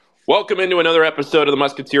Welcome into another episode of the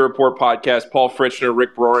Musketeer Report podcast. Paul Fritchner,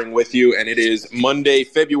 Rick Broering with you, and it is Monday,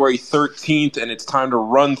 February 13th, and it's time to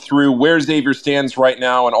run through where Xavier stands right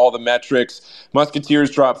now and all the metrics. Musketeers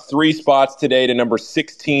dropped 3 spots today to number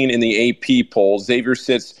 16 in the AP poll. Xavier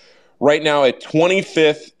sits right now at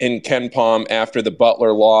 25th in KenPom after the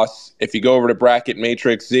Butler loss. If you go over to Bracket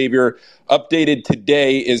Matrix, Xavier updated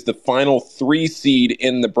today is the final 3 seed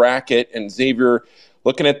in the bracket, and Xavier,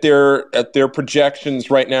 looking at their projections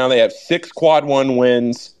right now, they have 6 quad 1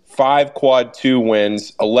 wins, 5 quad 2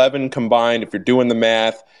 wins, 11 combined if you're doing the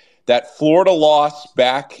math. That Florida loss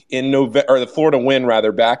back in November, or the Florida win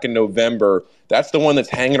rather, back in November, that's the one that's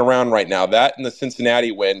hanging around right now. That and the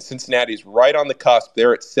Cincinnati win. Cincinnati's right on the cusp.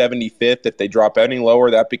 They're at 75th. If they drop any lower,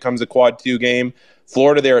 that becomes a quad 2 game.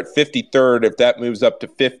 Florida, they're at 53rd. If that moves up to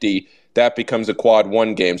 50, that becomes a quad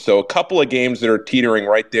 1 game. So a couple of games that are teetering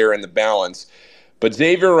right there in the balance. But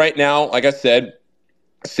Xavier right now, like I said,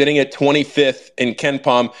 sitting at 25th in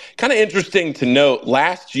KenPom. Kind of interesting to note,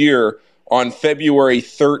 last year on February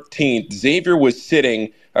 13th, Xavier was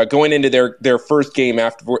sitting, going into their first game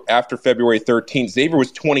after February 13th, Xavier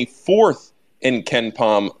was 24th in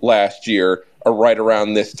KenPom last year, or right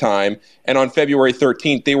around this time. And on February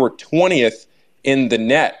 13th, they were 20th in the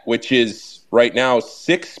net, which is right now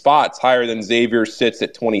 6 spots higher than Xavier sits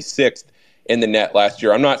at 26th. In the net last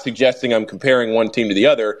year. I'm not suggesting I'm comparing one team to the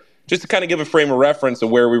other, just to kind of give a frame of reference of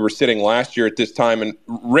where we were sitting last year at this time. And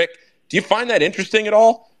Rick, do you find that interesting at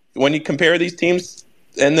all when you compare these teams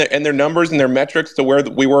and their numbers and their metrics to where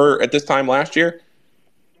we were at this time last year?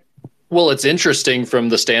 Well, it's interesting from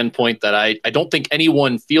the standpoint that I don't think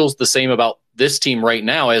anyone feels the same about this team right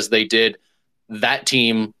now as they did that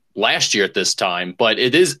team last year at this time. But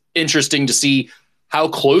it is interesting to see how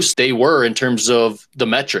close they were in terms of the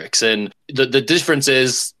metrics. And the difference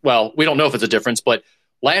is, well, we don't know if it's a difference, but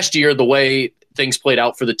last year, the way things played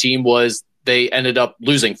out for the team was they ended up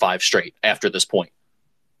losing 5 straight after this point.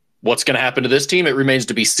 What's going to happen to this team? It remains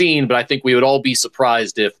to be seen, but I think we would all be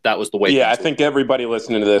surprised if that was the way. Yeah, I think everybody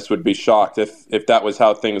listening to this would be shocked if that was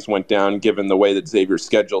how things went down, given the way that Xavier's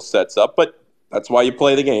schedule sets up. But that's why you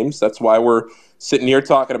play the games. That's why we're sitting here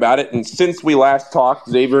talking about it. And since we last talked,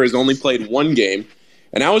 Xavier has only played 1 game.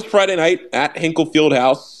 And that was Friday night at Hinkle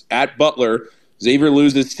Fieldhouse at Butler. Xavier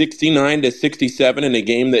loses 69-67 in a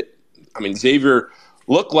game that, Xavier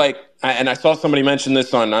looked like, and I saw somebody mention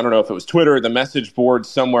this on, I don't know if it was Twitter or the message board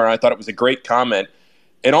somewhere. I thought it was a great comment.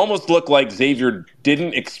 It almost looked like Xavier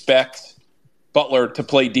didn't expect Butler to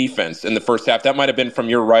play defense in the first half. That might have been from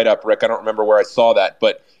your write-up, Rick. I don't remember where I saw that.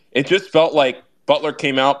 But it just felt like Butler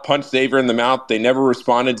came out, punched Xavier in the mouth. They never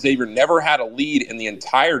responded. Xavier never had a lead in the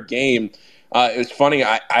entire game. It was funny.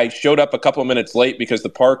 I showed up a couple of minutes late because the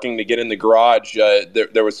parking to get in the garage,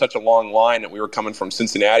 there was such a long line that we were coming from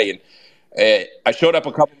Cincinnati. And I showed up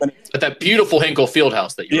a couple minutes. At that beautiful Hinkle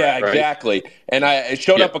Fieldhouse that you at, right? Exactly. And I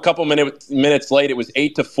showed up a couple minutes late. It was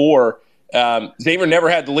 8-4. Xavier never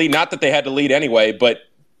had the lead. Not that they had the lead anyway, but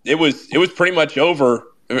it was pretty much over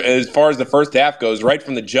as far as the first half goes. Right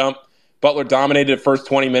from the jump, Butler dominated the first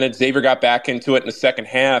 20 minutes. Xavier got back into it in the second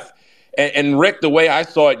half. And Rick, the way I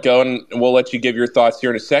saw it go, and we'll let you give your thoughts here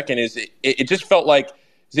in a second, is it just felt like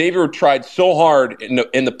Xavier tried so hard in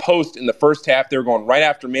the post in the first half. They were going right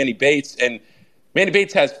after Manny Bates, and Manny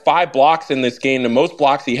Bates has 5 blocks in this game, the most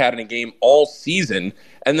blocks he had in a game all season.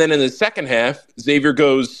 And then in the second half, Xavier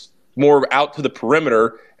goes more out to the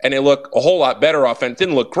perimeter, and they look a whole lot better offense.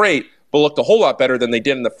 Didn't look great, but looked a whole lot better than they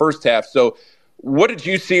did in the first half. So what did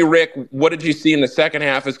you see, Rick? What did you see in the second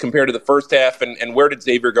half as compared to the first half, and where did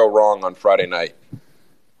Xavier go wrong on Friday night?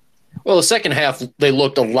 Well, the second half, they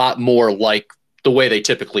looked a lot more like the way they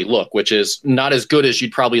typically look, which is not as good as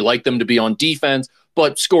you'd probably like them to be on defense,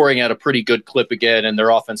 but scoring at a pretty good clip again, and their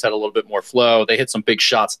offense had a little bit more flow. They hit some big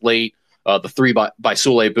shots late. The 3 by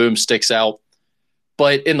Souley Boum sticks out.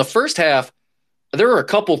 But in the first half, there were a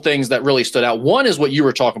couple things that really stood out. One is what you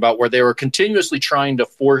were talking about, where they were continuously trying to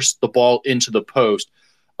force the ball into the post.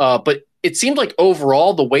 But it seemed like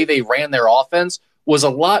overall the way they ran their offense was a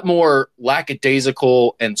lot more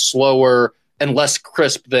lackadaisical and slower and less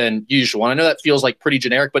crisp than usual. And I know that feels like pretty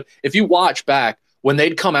generic, but if you watch back, when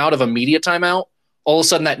they'd come out of a media timeout, all of a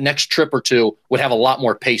sudden that next trip or two would have a lot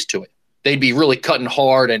more pace to it. They'd be really cutting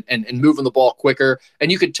hard and moving the ball quicker.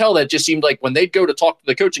 And you could tell that just seemed like when they'd go to talk to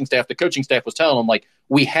the coaching staff was telling them, like,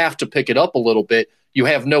 we have to pick it up a little bit. You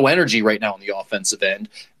have no energy right now on the offensive end.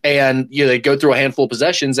 And they go through a handful of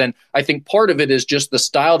possessions. And I think part of it is just the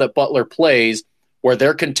style that Butler plays, where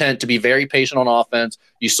they're content to be very patient on offense.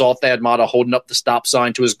 You saw Thad Matta holding up the stop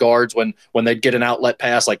sign to his guards when they'd get an outlet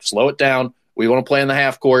pass, like, slow it down. We want to play in the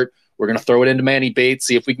half court. We're going to throw it into Manny Bates,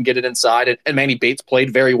 see if we can get it inside. And Manny Bates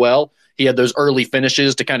played very well. He had those early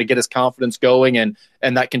finishes to kind of get his confidence going, and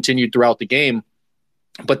that continued throughout the game.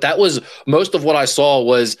 But that was most of what I saw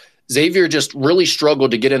was Xavier just really struggled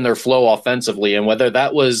to get in their flow offensively. And whether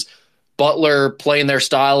that was Butler playing their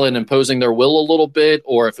style and imposing their will a little bit,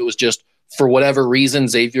 or if it was just for whatever reason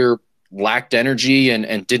Xavier lacked energy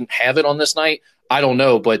and didn't have it on this night, I don't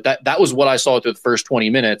know. But that was what I saw through the first 20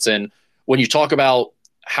 minutes. And when you talk about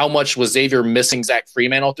how much was Xavier missing Zach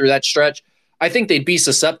Freemantle through that stretch, I think they'd be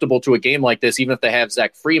susceptible to a game like this, even if they have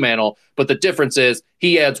Zach Freemantle. But the difference is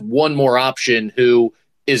he adds one more option who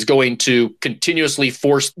is going to continuously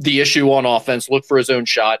force the issue on offense, look for his own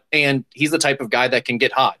shot. And he's the type of guy that can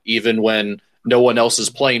get hot even when no one else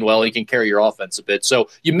is playing well. He can carry your offense a bit. So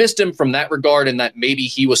you missed him from that regard, and that maybe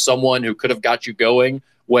he was someone who could have got you going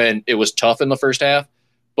when it was tough in the first half.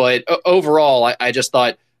 But overall, I just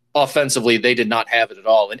thought offensively they did not have it at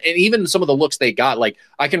all. And even some of the looks they got, like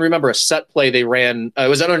I can remember a set play they ran, it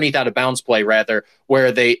was underneath out of bounds play rather,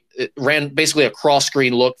 where they ran basically a cross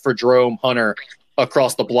screen look for Jerome Hunter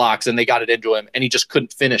across the blocks, and they got it into him, and he just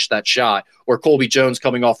couldn't finish that shot. Or Colby Jones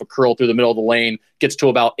coming off a curl through the middle of the lane, gets to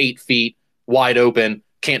about 8 feet, wide open,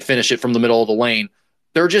 can't finish it from the middle of the lane.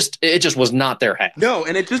 It just was not their half. No,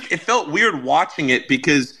 and it felt weird watching it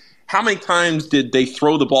because how many times did they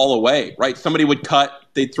throw the ball away, right? Somebody would cut,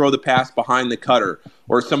 they'd throw the pass behind the cutter,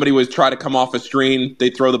 or somebody would try to come off a screen,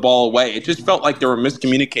 they'd throw the ball away. It just felt like there were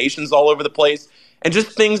miscommunications all over the place and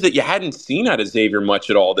just things that you hadn't seen out of Xavier much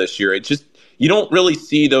at all this year. You don't really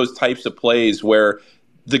see those types of plays where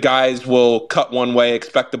the guys will cut one way,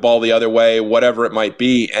 expect the ball the other way, whatever it might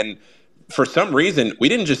be. And for some reason, we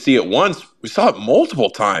didn't just see it once. We saw it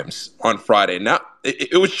multiple times on Friday. Now,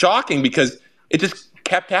 it was shocking because it just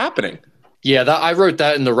kept happening. Yeah, I wrote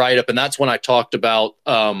that in the write-up, and that's when I talked about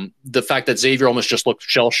the fact that Xavier almost just looked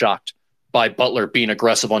shell-shocked by Butler being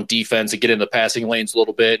aggressive on defense and getting in the passing lanes a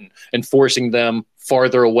little bit and forcing them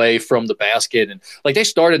farther away from the basket. And like they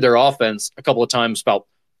started their offense a couple of times about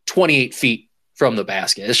 28 feet from the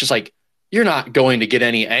basket. It's just like, you're not going to get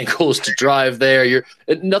any angles to drive there.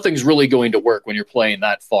 Nothing's really going to work when you're playing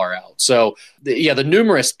that far out. So the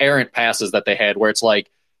numerous errant passes that they had where it's like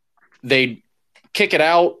they'd kick it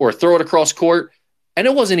out or throw it across court, and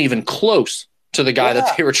it wasn't even close to the guy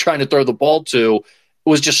that they were trying to throw the ball to. It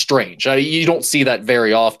was just strange. You don't see that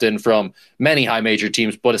very often from many high major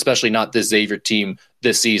teams, but especially not this Xavier team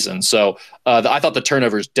this season. So I thought the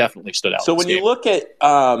turnovers definitely stood out. So when you look at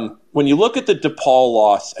the DePaul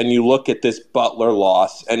loss and you look at this Butler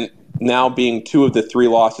loss, and now being 2 of the 3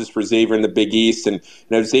 losses for Xavier in the Big East, and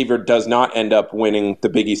if Xavier does not end up winning the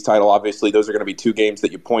Big East title, obviously those are going to be 2 games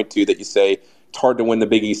that you point to that you say it's hard to win the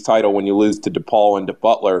Big East title when you lose to DePaul and to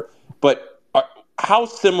Butler. But how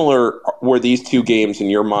similar were these 2 games in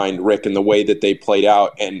your mind, Rick, in the way that they played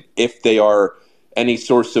out, and if they are any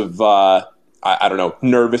source of,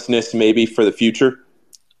 nervousness maybe for the future?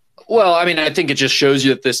 Well, I mean, I think it just shows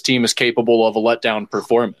you that this team is capable of a letdown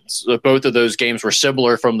performance. Both of those games were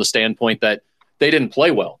similar from the standpoint that they didn't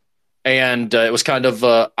play well. And it was kind of,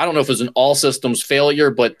 I don't know if it was an all systems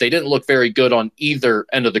failure, but they didn't look very good on either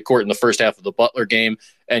end of the court in the first half of the Butler game.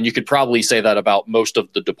 And you could probably say that about most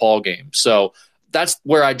of the DePaul game. So that's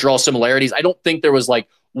where I draw similarities. I don't think there was like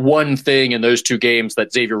one thing in those 2 games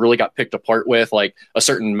that Xavier really got picked apart with, like a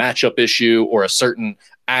certain matchup issue or a certain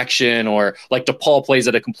action, or like DePaul plays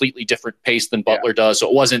at a completely different pace than Butler does. So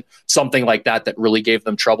it wasn't something like that really gave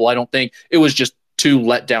them trouble. I don't think it was just 2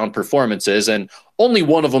 letdown performances, and only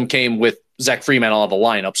one of them came with Zach Freemantle out of the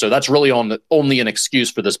lineup. So that's really only an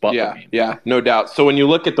excuse for this Butler game. Yeah, no doubt. So when you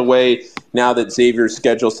look at the way now that Xavier's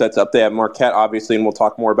schedule sets up, they have Marquette, obviously, and we'll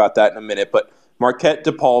talk more about that in a minute, but Marquette,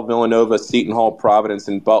 DePaul, Villanova, Seton Hall, Providence,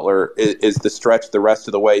 and Butler is the stretch the rest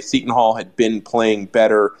of the way. Seton Hall had been playing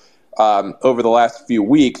better over the last few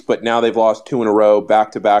weeks, but now they've lost 2 in a row,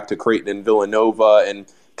 back-to-back to Creighton and Villanova, and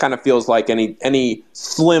kind of feels like any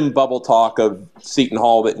slim bubble talk of Seton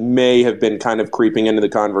Hall that may have been kind of creeping into the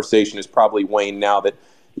conversation is probably waned now that,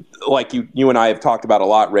 like you and I have talked about a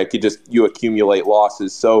lot, Rick, you accumulate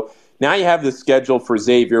losses. So now you have the schedule for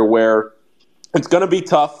Xavier where it's going to be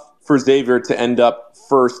tough for Xavier to end up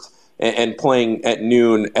first and playing at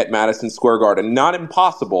noon at Madison Square Garden. Not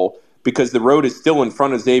impossible, because the road is still in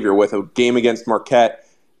front of Xavier with a game against Marquette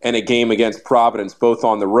and a game against Providence, both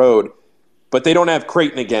on the road. But they don't have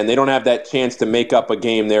Creighton again. They don't have that chance to make up a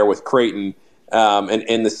game there with Creighton. And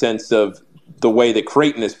in the sense of the way that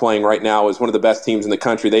Creighton is playing right now is one of the best teams in the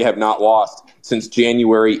country. They have not lost since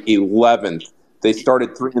January 11th. They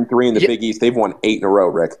started 3-3 in the Big East. They've won 8 in a row,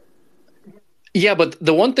 Rick. Yeah, but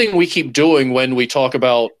the one thing we keep doing when we talk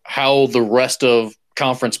about how the rest of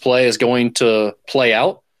conference play is going to play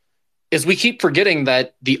out is we keep forgetting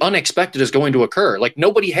that the unexpected is going to occur. Like,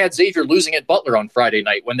 nobody had Xavier losing at Butler on Friday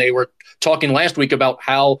night when they were talking last week about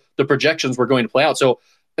how the projections were going to play out. So,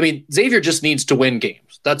 I mean, Xavier just needs to win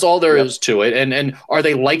games. That's all there is to it. And are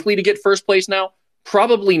they likely to get first place now?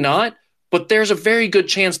 Probably not. But there's a very good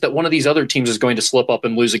chance that one of these other teams is going to slip up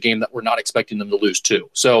and lose a game that we're not expecting them to lose too.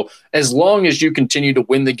 So as long as you continue to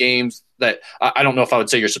win the games that I don't know if I would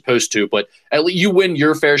say you're supposed to, but at least you win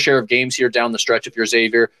your fair share of games here down the stretch if you're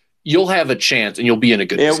Xavier, you'll have a chance and you'll be in a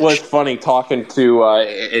good position. It was funny talking to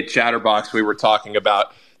at Chatterbox. We were talking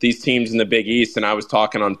about these teams in the Big East, and I was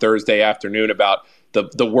talking on Thursday afternoon about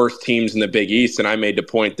the worst teams in the Big East, and I made the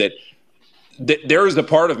point that there is a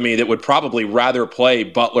part of me that would probably rather play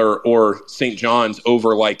Butler or St. John's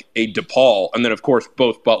over like a DePaul. And then, of course,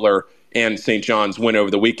 both Butler and St. John's win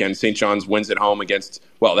over the weekend. St. John's wins at home against,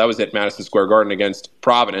 well, that was at Madison Square Garden against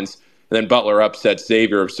Providence. And then Butler upsets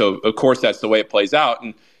Xavier. So, of course, that's the way it plays out.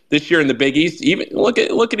 And this year in the Big East, even look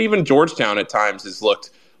at even Georgetown at times has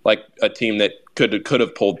looked like a team that could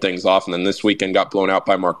have pulled things off. And then this weekend got blown out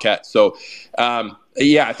by Marquette. So,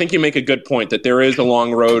 yeah, I think you make a good point that there is a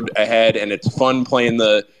long road ahead, and it's fun playing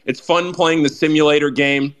the simulator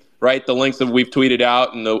game, right? The links that we've tweeted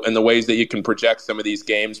out and the ways that you can project some of these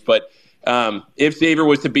games. But if Xavier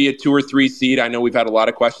was to be a 2 or 3 seed, I know we've had a lot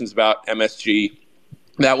of questions about MSG.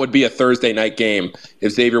 That would be a Thursday night game.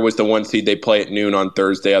 If Xavier was the 1 seed, they'd play at noon on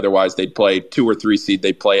Thursday. Otherwise, they'd play 2 or 3 seed.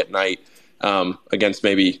 They'd play at night. Against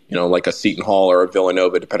maybe, like a Seton Hall or a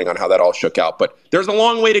Villanova, depending on how that all shook out. But there's a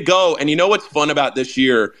long way to go. And you know what's fun about this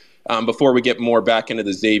year, before we get more back into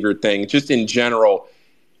the Xavier thing, just in general,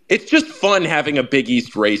 it's just fun having a Big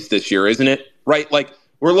East race this year, isn't it? Right? Like,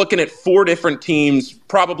 we're looking at 4 different teams,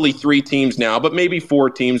 probably 3 teams now, but maybe 4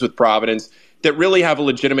 teams with Providence that really have a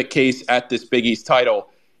legitimate case at this Big East title.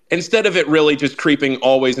 Instead of it really just creeping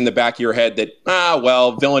always in the back of your head that,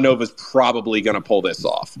 Villanova's probably going to pull this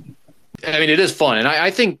off. I mean, it is fun. And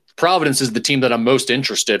I think Providence is the team that I'm most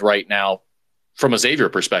interested right now from a Xavier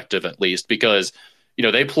perspective, at least, because,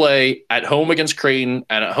 they play at home against Creighton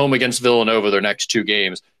and at home against Villanova their next 2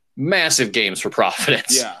 games. Massive games for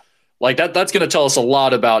Providence. Yeah. Like that's going to tell us a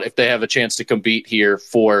lot about if they have a chance to compete here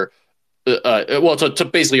for, to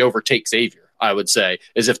basically overtake Xavier, I would say,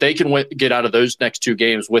 is if they can get out of those next 2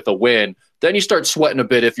 games with a win, then you start sweating a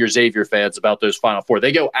bit if you're Xavier fans about those Final Four.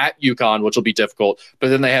 They go at UConn, which will be difficult, but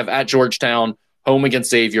then they have at Georgetown, home against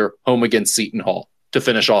Xavier, home against Seton Hall to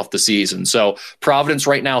finish off the season. So Providence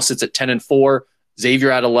right now sits at 10-4, Xavier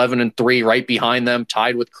at 11-3, right behind them,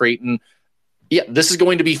 tied with Creighton. Yeah, this is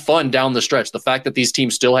going to be fun down the stretch. The fact that these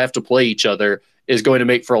teams still have to play each other is going to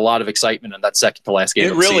make for a lot of excitement in that second to last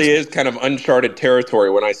game. It really is kind of uncharted territory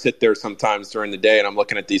when I sit there sometimes during the day and I'm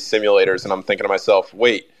looking at these simulators and I'm thinking to myself,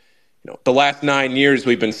 wait, the last 9 years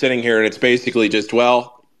we've been sitting here and it's basically just,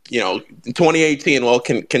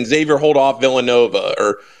 2018, can Xavier hold off Villanova,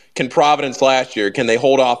 or can Providence last year, can they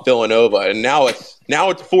hold off Villanova? And now it's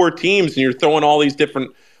 4 teams and you're throwing all these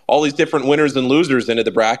different winners and losers into the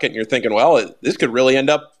bracket and you're thinking, well, this could really end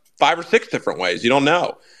up 5 or 6 different ways. You don't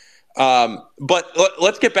know. But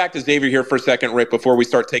let's get back to Xavier here for a second, Rick, before we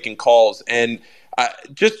start taking calls. And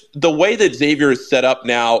just the way that Xavier is set up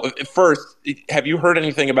now. First, have you heard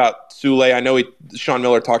anything about Souley? I know Sean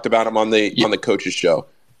Miller talked about him on the coaches show.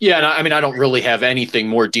 Yeah, and I don't really have anything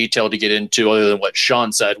more detailed to get into other than what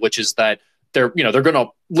Sean said, which is that they're going to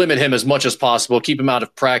limit him as much as possible, keep him out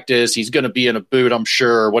of practice. He's going to be in a boot, I'm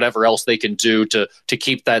sure, or whatever else they can do to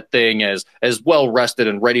keep that thing as well rested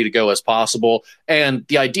and ready to go as possible. And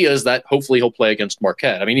the idea is that hopefully he'll play against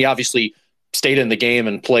Marquette. I mean, he obviously stayed in the game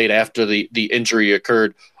and played after the injury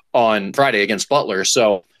occurred on Friday against Butler.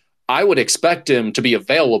 So I would expect him to be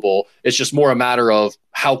available. It's just more a matter of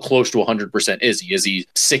how close to 100% is he? Is he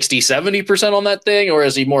 60, 70% on that thing, or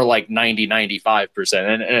is he more like 90,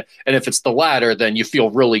 95%? And if it's the latter, then you feel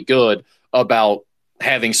really good about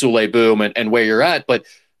having Souley Boum and where you're at. But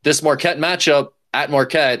this Marquette matchup at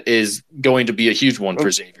Marquette is going to be a huge one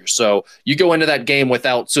for Xavier. So you go into that game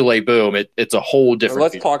without Souley Boum, it's a whole different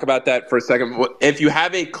Let's talk about that for a second. If you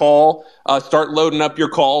have a call, start loading up your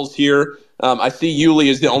calls here. I see Yuli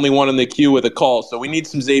is the only one in the queue with a call, so we need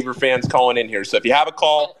some Xavier fans calling in here. So if you have a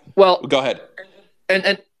call, go ahead.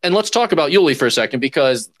 And let's talk about Yuli for a second,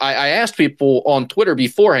 because I asked people on Twitter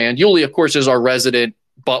beforehand. Yuli, of course, is our resident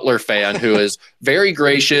Butler fan who is very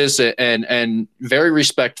gracious and very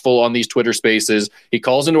respectful on these Twitter spaces. He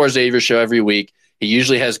calls into our Xavier show every week. He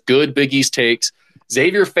usually has good Big East takes.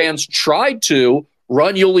 Xavier fans tried to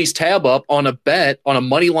run Yuli's tab up on a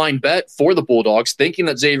money line bet for the Bulldogs, thinking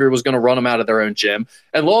that Xavier was going to run them out of their own gym.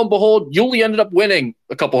 And lo and behold, Yuli ended up winning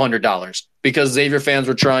a couple $100. because Xavier fans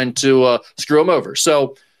were trying to screw him over.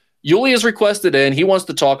 So Yuli is requested in. He wants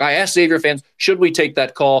to talk. I asked Xavier fans, should we take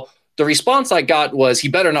that call? The response I got was he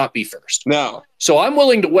better not be first. No. So I'm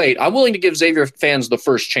willing to wait. I'm willing to give Xavier fans the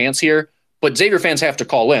first chance here, but Xavier fans have to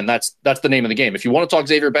call in. That's the name of the game. If you want to talk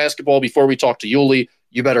Xavier basketball before we talk to Yuli,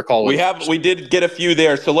 you better call in. We did get a few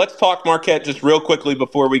there, so let's talk Marquette just real quickly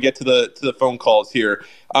before we get to the phone calls here.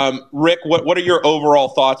 Rick, what are your overall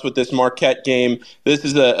thoughts with this Marquette game? This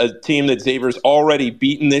is a team that Xavier's already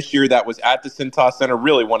beaten this year. That was at the Cintas Center,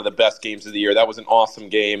 really one of the best games of the year. That was an awesome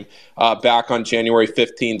game back on January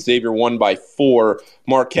 15th. Xavier won by 4.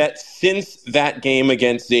 Marquette, since that game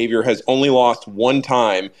against Xavier, has only lost one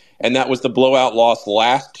time, and that was the blowout loss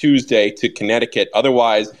last Tuesday to Connecticut.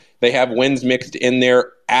 Otherwise, they have wins mixed in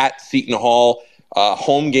there at Seton Hall.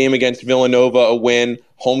 Home game against Villanova, a win.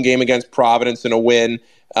 Home game against Providence, and a win.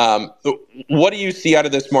 What do you see out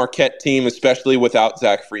of this Marquette team, especially without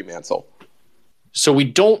Zach Freemantle? So we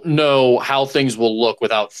don't know how things will look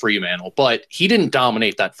without Freemantle, but he didn't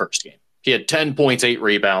dominate that first game. He had 10 points, 8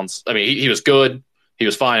 rebounds. I mean, he was good. He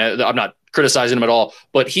was fine. I'm not criticizing him at all,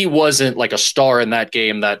 but he wasn't like a star in that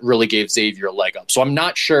game that really gave Xavier a leg up. So I'm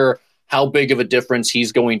not sure how big of a difference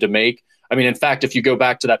he's going to make. I mean, in fact, if you go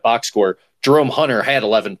back to that box score, Jerome Hunter had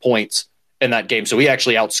 11 points in that game. So he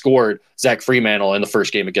actually outscored Zach Freemantle in the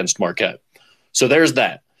first game against Marquette. So there's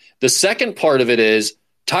that. The second part of it is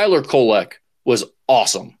Tyler Kolek was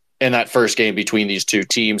awesome in that first game between these two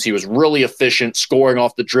teams. He was really efficient, scoring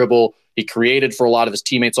off the dribble. He created for a lot of his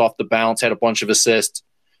teammates off the bounce, had a bunch of assists.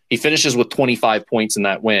 He finishes with 25 points in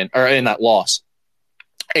that win, or in that loss.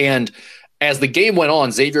 And as the game went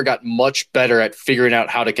on, Xavier got much better at figuring out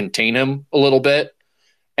how to contain him a little bit,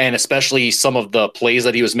 and especially some of the plays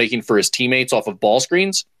that he was making for his teammates off of ball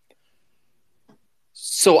screens.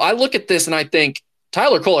 So I look at this and I think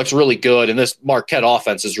Tyler Kolek's really good, and this Marquette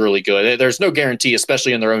offense is really good. There's no guarantee,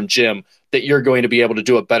 especially in their own gym, that you're going to be able to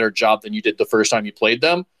do a better job than you did the first time you played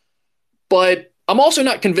them. But I'm also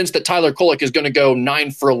not convinced that Tyler Kolek is going to go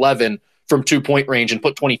 9 for 11 from 2-point range and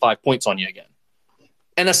put 25 points on you again.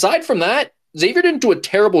 And aside from that, Xavier didn't do a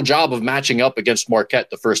terrible job of matching up against Marquette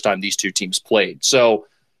the first time these two teams played. So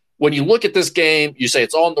when you look at this game, you say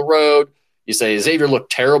it's on the road. You say Xavier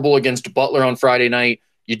looked terrible against Butler on Friday night.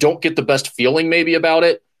 You don't get the best feeling maybe about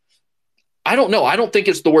it. I don't know. I don't think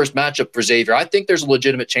it's the worst matchup for Xavier. I think there's a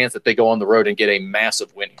legitimate chance that they go on the road and get a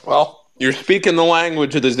massive win. Well, you're speaking the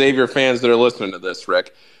language of the Xavier fans that are listening to this,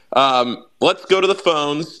 Rick. Let's go to the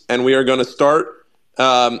phones, and we are going to start.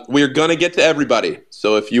 We are going to get to everybody.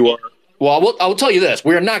 So if you are... Well, I will tell you this.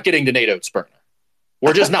 We are not getting to Nate Oates-Spurner.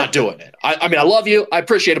 We're just not doing it. I mean, I love you. I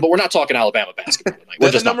appreciate it, but we're not talking Alabama basketball tonight.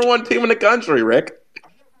 They're the number one team in the country, Rick.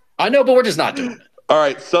 I know, but we're just not doing it. All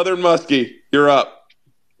right, Southern Muskie, you're up.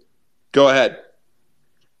 Go ahead.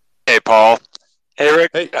 Hey, Paul. Hey,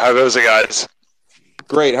 Rick. Hey. How goes it, guys?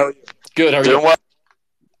 Great. How are you? Good. How are you? Doing well.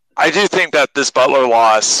 I do think that this Butler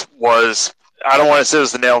loss was, I don't want to say it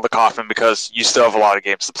was the nail in the coffin because you still have a lot of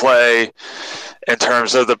games to play in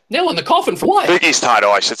terms of the nail in the coffin for what? Big East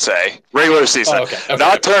title, I should say. Regular season. Oh, okay.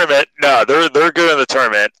 Not tournament. No, they're good in the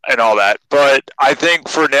tournament and all that. But I think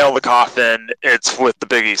for nail in the coffin, it's with the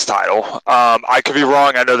Big East title. I could be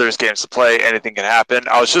wrong. I know there's games to play. Anything can happen.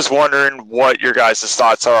 I was just wondering what your guys'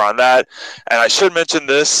 thoughts are on that. And I should mention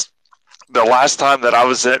this. The last time that I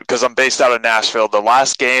was in, because I'm based out of Nashville, the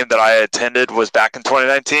last game that I attended was back in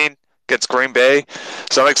 2019 against Green Bay.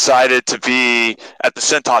 So I'm excited to be at the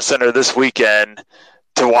Cintas Center this weekend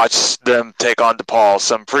to watch them take on DePaul.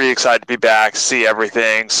 So I'm pretty excited to be back, see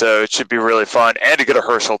everything. So it should be really fun, and to get a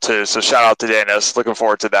Herschel too. So shout out to Danis. Looking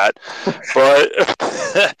forward to that. But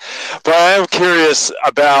I am curious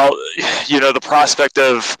about, the prospect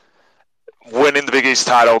of winning the Big East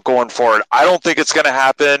title going forward. I don't think it's going to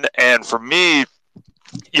happen. And for me,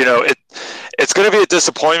 it's going to be a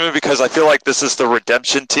disappointment because I feel like this is the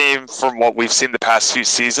redemption team from what we've seen the past few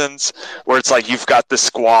seasons, where it's like you've got the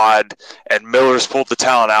squad and Miller's pulled the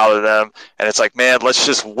talent out of them. And it's like, man, let's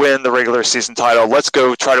just win the regular season title. Let's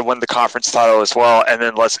go try to win the conference title as well. And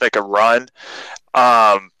then let's make a run.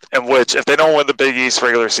 In which if they don't win the Big East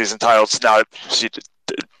regular season title, it's not,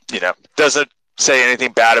 doesn't say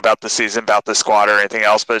anything bad about the season, about the squad or anything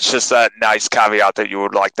else, but it's just that nice caveat that you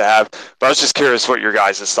would like to have. But I was just curious what your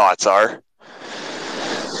guys' thoughts are.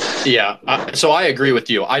 Yeah, so I agree with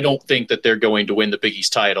you. I don't think that they're going to win the Big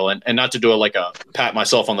East title, and not to do it like a pat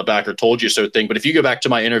myself on the back or told you so thing, but if you go back to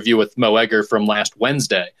my interview with Mo Egger from last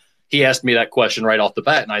Wednesday, he asked me that question right off the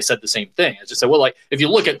bat, and I said the same thing. I just said, well, like, if you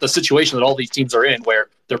look at the situation that all these teams are in, where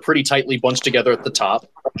they're pretty tightly bunched together at the top,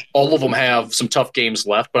 all of them have some tough games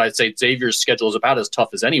left, but I'd say Xavier's schedule is about as tough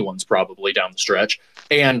as anyone's probably down the stretch,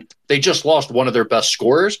 and they just lost one of their best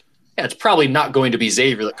scorers. Yeah, it's probably not going to be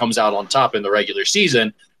Xavier that comes out on top in the regular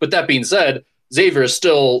season, but that being said, Xavier is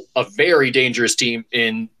still a very dangerous team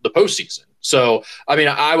in the postseason. So, I mean,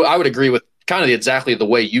 I would agree with kind of exactly the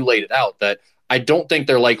way you laid it out, that I don't think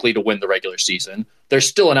they're likely to win the regular season. There's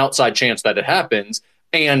still an outside chance that it happens,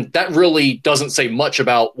 and that really doesn't say much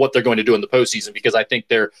about what they're going to do in the postseason, because I think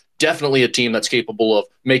they're definitely a team that's capable of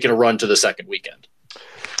making a run to the second weekend.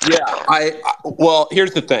 Yeah, well,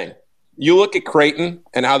 here's the thing. You look at Creighton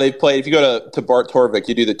and how they've played. If you go to Bart Torvik,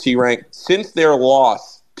 you do the T-rank. Since their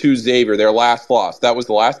loss to Xavier, their last loss, that was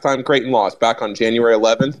the last time Creighton lost, back on January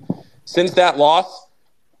 11th. Since that loss,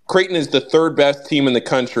 Creighton is the third best team in the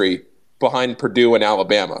country behind Purdue and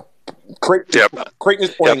Alabama. Creighton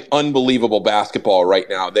is playing unbelievable basketball right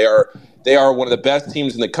now. They are one of the best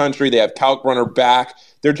teams in the country. They have Kalkbrenner back.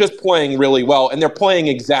 They're just playing really well, and they're playing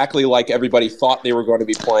exactly like everybody thought they were going to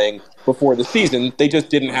be playing before the season. They just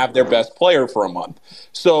didn't have their best player for a month.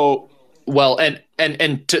 So, well,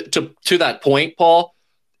 and to that point, Paul,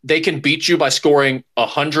 they can beat you by scoring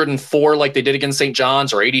 104 like they did against St.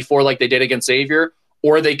 John's, or 84 like they did against Xavier,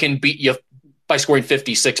 or they can beat you by scoring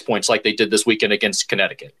 56 points like they did this weekend against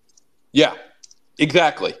Connecticut. Yeah,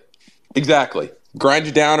 exactly. Grind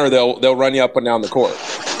you down, or they'll run you up and down the court.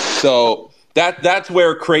 So that's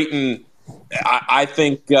where Creighton, I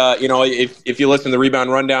think, if you listen to the Rebound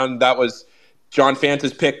Rundown, that was John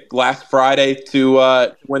Fanta's pick last Friday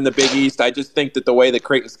to win the Big East. I just think that the way the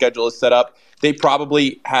Creighton schedule is set up, they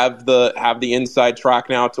probably have the inside track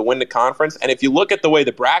now to win the conference. And if you look at the way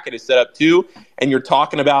the bracket is set up too, and you're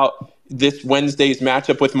talking about this Wednesday's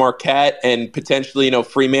matchup with Marquette and potentially,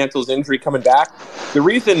 Fremantle's injury coming back,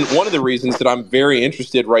 one of the reasons that I'm very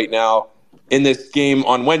interested right now in this game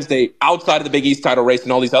on Wednesday, outside of the Big East title race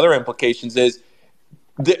and all these other implications, is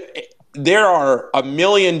there are a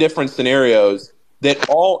million different scenarios that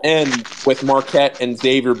all end with Marquette and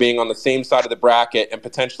Xavier being on the same side of the bracket and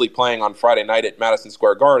potentially playing on Friday night at Madison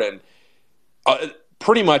Square Garden.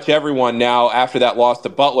 Pretty much everyone now, after that loss to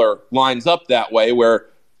Butler, lines up that way where,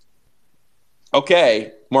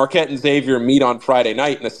 okay, Marquette and Xavier meet on Friday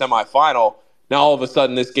night in the semifinal. Now, all of a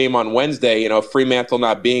sudden, this game on Wednesday, Fremantle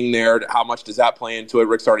not being there, how much does that play into it?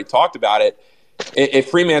 Rick's already talked about it. If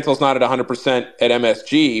Fremantle's not at 100% at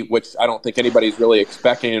MSG, which I don't think anybody's really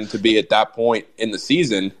expecting him to be at that point in the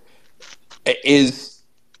season, is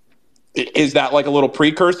that like a little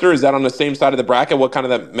precursor? Is that on the same side of the bracket? What kind of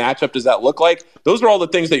the matchup does that look like? Those are all the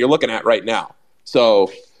things that you're looking at right now. So,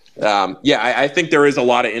 I think there is a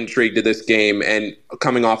lot of intrigue to this game, and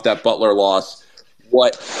coming off that Butler loss,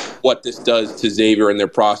 what this does to Xavier and their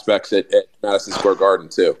prospects at Madison Square Garden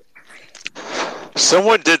too.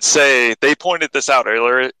 Someone did say, they pointed this out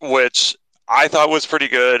earlier, which I thought was pretty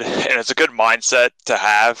good, and it's a good mindset to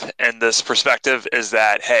have in this perspective, is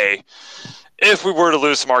that, hey, if we were to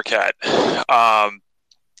lose Marquette, that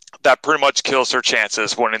pretty much kills their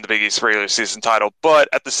chances winning the Big East regular season title. But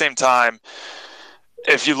at the same time,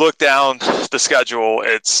 if you look down the schedule,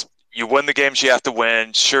 it's you win the games you have to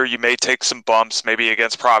win. Sure, you may take some bumps, maybe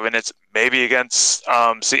against Providence, maybe against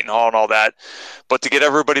Seton Hall and all that. But to get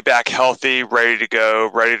everybody back healthy, ready to go,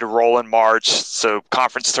 ready to roll in March, so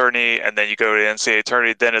conference tourney, and then you go to the NCAA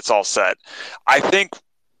tourney, then it's all set. I think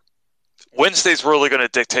Wednesday's really going to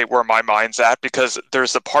dictate where my mind's at, because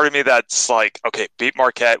there's a part of me that's like, okay, beat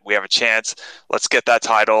Marquette, we have a chance. Let's get that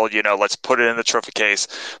title, let's put it in the trophy case.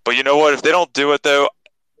 But you know what? If they don't do it, though,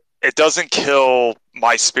 it doesn't kill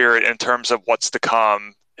my spirit in terms of what's to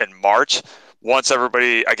come in March, once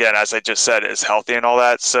everybody, again, as I just said, is healthy and all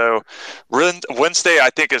that. So Wednesday,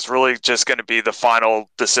 I think, is really just going to be the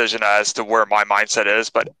final decision as to where my mindset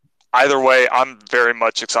is. But either way, I'm very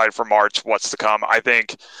much excited for March, what's to come. I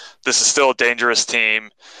think this is still a dangerous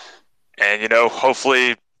team. And,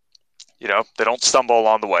 hopefully, they don't stumble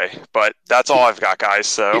along the way. But that's all I've got, guys.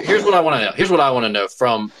 So here's what I want to know. Here's what I want to know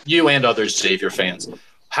from you and other Xavier fans.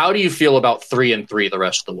 How do you feel about 3-3 the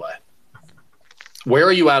rest of the way? Where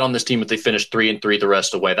are you at on this team if they finish 3-3 the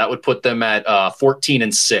rest of the way? That would put them at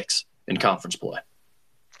 14-6 in conference play.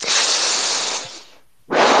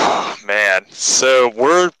 Oh, man. So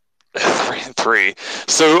we're 3-3.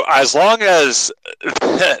 So as long as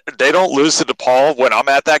they don't lose to DePaul when I'm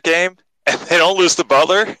at that game, and they don't lose to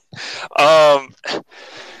Butler,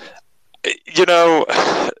 You know,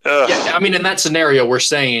 yeah, I mean, in that scenario, we're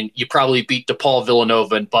saying you probably beat DePaul,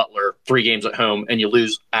 Villanova, and Butler 3 games at home, and you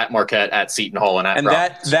lose at Marquette, at Seton Hall, and at and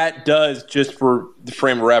Providence. that does, just for the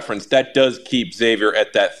frame of reference, that does keep Xavier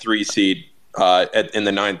at that 3 seed in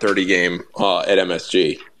the 9:30 game at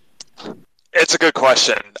MSG. it's a good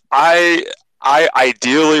question. I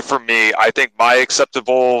ideally for me, I think my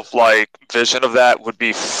acceptable vision of that would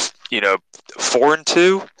be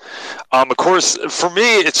 4-2. Of course, for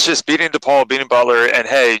me, it's just beating DePaul, beating Butler, and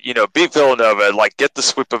hey, beat Villanova. Get the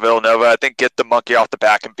sweep of Villanova. I think get the monkey off the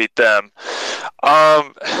back and beat them.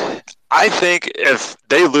 I think if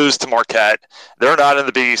they lose to Marquette, they're not in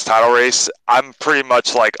the Big East title race. I'm pretty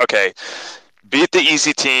much okay, beat the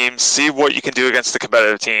easy teams, see what you can do against the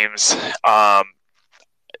competitive teams.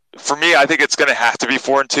 For me, I think it's going to have to be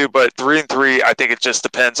 4-2, but 3-3, I think it just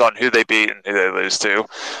depends on who they beat and who they lose to.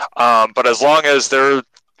 But as long as they're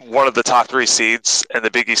one of the top 3 seeds in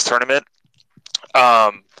the Big East tournament,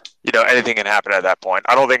 anything can happen at that point.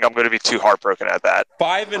 I don't think I'm going to be too heartbroken at that.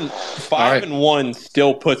 5-1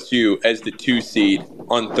 still puts you as the 2 seed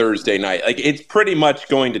on Thursday night. It's pretty much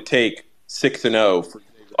going to take 6-0 for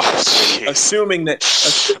assuming that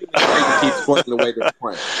Creighton keeps playing the way they're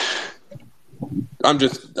playing. I'm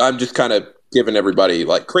just kind of giving everybody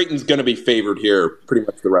Creighton's going to be favored here pretty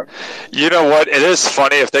much the rest. You know what? It is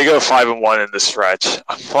funny if they go 5-1 in this stretch.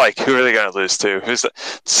 I'm who are they going to lose to?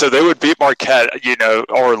 So they would beat Marquette,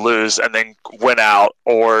 or lose and then win out,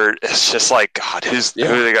 or it's just God, who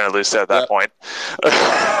are they going to lose to at that point?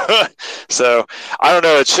 So I don't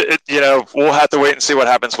know. We'll have to wait and see what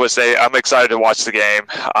happens Wednesday. I'm excited to watch the game.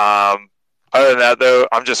 Other than that, though,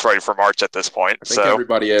 I'm just ready for March at this point. I think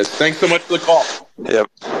everybody is. Thanks so much for the call.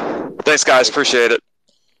 Yep. Thanks, guys. Appreciate it.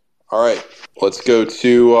 All right. Let's go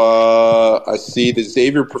to I see the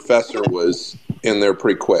Xavier professor was in there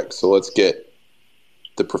pretty quick, so let's get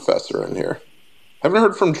the professor in here. Haven't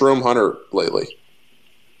heard from Jerome Hunter lately.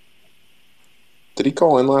 Did he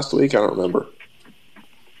call in last week? I don't remember.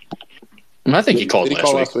 I think he called last week. Did he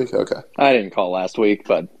call last week? Okay. I didn't call last week,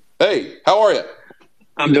 but... Hey, how are you?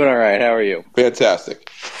 I'm doing all right. How are you?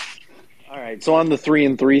 Fantastic. All right. So on the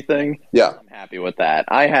 3-3 thing, yeah, I'm happy with that.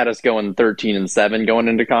 I had us going 13-7 going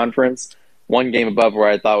into conference. 1 game above where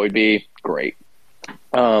I thought we'd be. Great.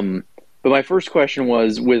 But my first question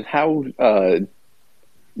was with how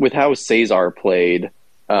Cesar played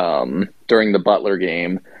during the Butler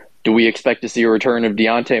game. Do we expect to see a return of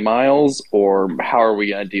Deontay Miles, or how are we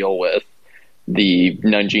going to deal with the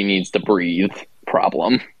Nunji needs to breathe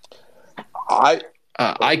problem?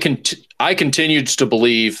 I continued to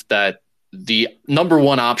believe that the number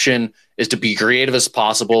one option is to be creative as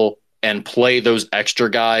possible and play those extra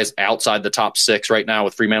guys outside the top 6 right now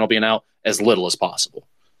with Fremantle being out as little as possible.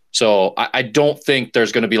 So I don't think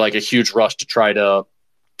there's going to be a huge rush to try to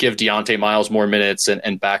give Deontay Miles more minutes and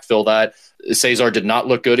backfill that. Cesar did not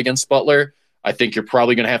look good against Butler. I think you're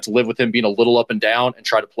probably going to have to live with him being a little up and down and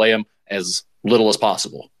try to play him as little as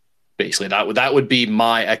possible. Basically, that would be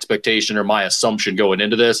my expectation or my assumption going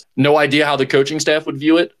into this. No idea how the coaching staff would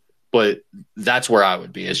view it, but that's where I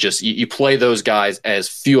would be. It's just you play those guys as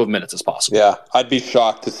few of minutes as possible. Yeah, I'd be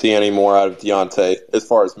shocked to see any more out of Deontay as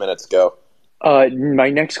far as minutes go. My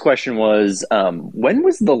next question was, when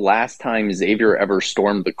was the last time Xavier ever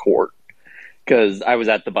stormed the court? Because I was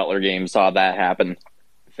at the Butler game, saw that happen.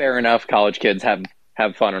 Fair enough, college kids have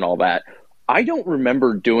fun and all that. I don't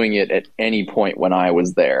remember doing it at any point when I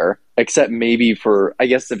was there, except maybe for, I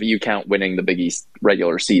guess if you count winning the Big East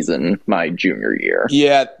regular season my junior year.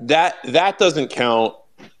 Yeah, that doesn't count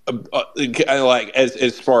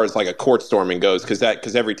as far as a court storming goes,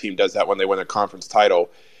 because every team does that when they win a conference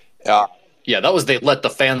title. Yeah, that was they let the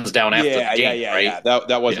fans down after the game, right? Yeah.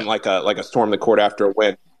 That wasn't like a storm the court after a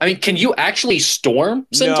win. I mean, can you actually storm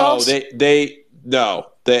Cintas? No,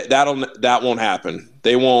 that won't happen.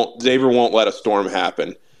 Xavier won't let a storm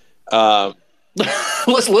happen.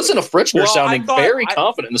 Let's listen to Fritzner sounding very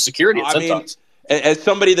confident in the security at Cintas. As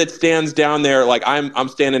somebody that stands down there, I'm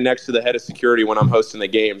standing next to the head of security when I'm hosting the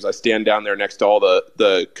games. I stand down there next to all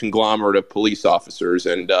the conglomerate of police officers,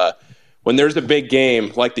 and when there's a big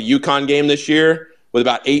game like the UConn game this year with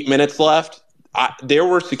about 8 minutes left, there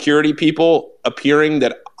were security people appearing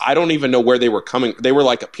that I don't even know where they were coming. They were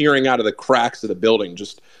appearing out of the cracks of the building,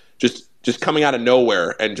 just coming out of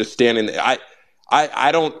nowhere and just standing there.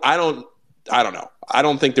 I don't know. I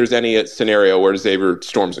don't think there's any scenario where Xavier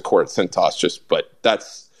storms a court at Cintas, but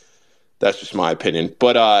that's just my opinion.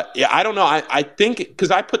 But I don't know. I think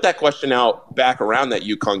because I put that question out back around that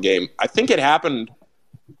UConn game. I think it happened.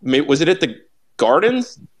 Was it at the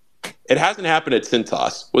Gardens? It hasn't happened at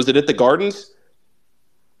Cintas. Was it at the Gardens?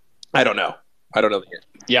 I don't know. I don't know the answer.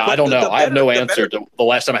 Yeah, But I don't know. I have no the answer to the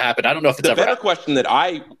last time it happened. I don't know if it's The ever better happened. question that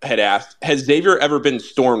I had asked, has Xavier ever been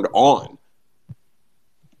stormed on?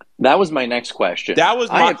 That was my next question. That was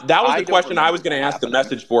I the don't question I was remember going to that ask the happening.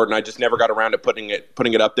 message board, and I just never got around to putting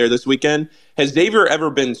it up there this weekend. Has Xavier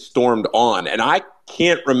ever been stormed on? And I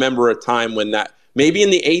can't remember a time when that. Maybe in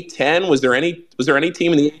the A10, was there any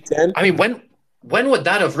team in the A10? I mean, when would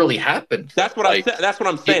that have really happened? That's what that's what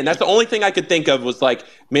I'm saying. That's the only thing I could think of was like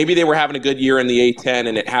maybe they were having a good year in the A10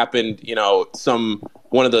 and it happened,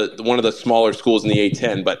 one of the smaller schools in the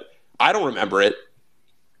A10, but I don't remember it.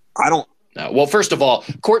 I don't. No. Well, first of all,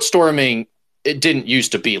 court storming, it didn't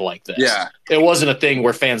used to be like this. Yeah. It wasn't a thing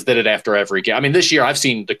where fans did it after every game. I mean, this year I've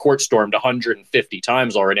seen the court stormed 150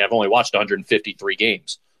 times already. I've only watched 153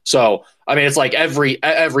 games. So, I mean, it's like every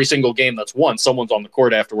single game that's won, someone's on the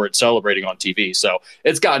court afterwards celebrating on TV. So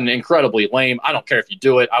it's gotten incredibly lame. I don't care if you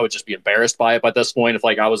do it. I would just be embarrassed by it by this point if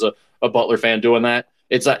I was a Butler fan doing that.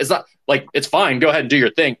 It's not like it's fine. Go ahead and do your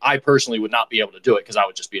thing. I personally would not be able to do it because I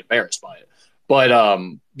would just be embarrassed by it. But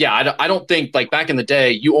yeah, I don't think like back in the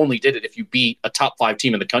day, you only did it if you beat a top 5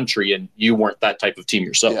 team in the country and you weren't that type of team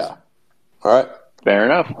yourself. Yeah. All right. Fair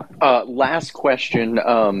enough. Last question,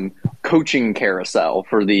 coaching carousel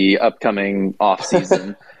for the upcoming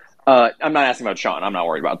offseason. I'm not asking about Sean. I'm not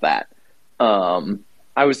worried about that.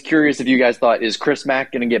 I was curious if you guys thought, is Chris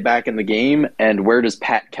Mack going to get back in the game? And where does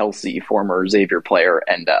Pat Kelsey, former Xavier player,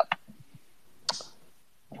 end up?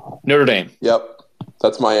 Notre Dame. Yep.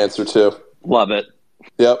 That's my answer too. Love it.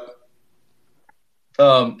 Yep.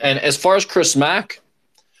 And as far as Chris Mack,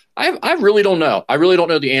 I really don't know. I really don't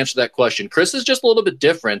know the answer to that question. Chris is just a little bit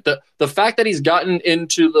different. The fact that he's gotten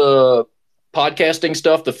into the podcasting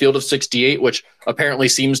stuff, the Field of 68, which apparently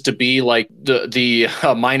seems to be like the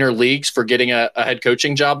minor leagues for getting a head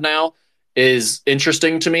coaching job now, is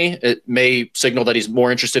interesting to me. It may signal that he's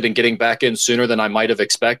more interested in getting back in sooner than I might have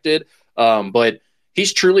expected. But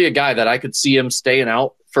he's truly a guy that I could see him staying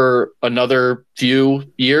out for another few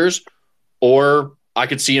years, or I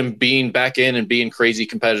could see him being back in and being crazy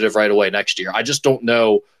competitive right away next year. I just don't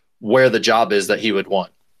know where the job is that he would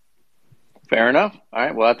want. Fair enough. All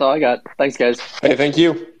right. Well, that's all I got. Thanks, guys. Hey, thank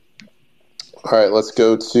you. All right, let's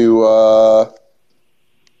go to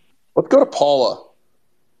Paula.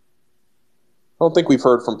 I don't think we've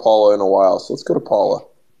heard from Paula in a while, so let's go to Paula.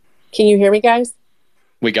 Can you hear me, guys?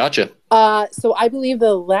 We got you. So I believe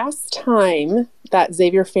the last time that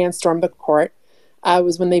Xavier fans stormed the court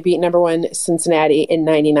was when they beat number 1 Cincinnati in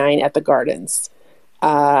 '99 at the Gardens.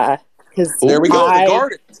 There we go. The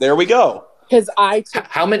Gardens. There we go. Because I took,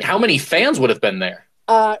 how many fans would have been there?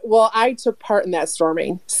 well, I took part in that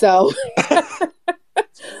storming. So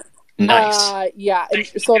Nice. yeah, and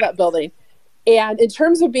sold that building. And in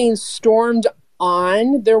terms of being stormed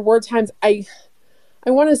on, there were times I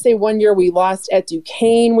want to say one year we lost at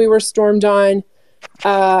Duquesne. We were stormed on.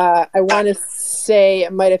 I want to say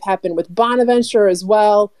it might have happened with Bonaventure as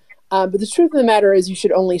well. But the truth of the matter is you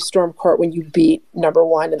should only storm court when you beat number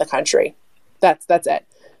 1 in the country. That's it.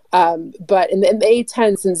 But in the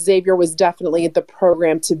A10, since Xavier was definitely the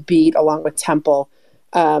program to beat along with Temple,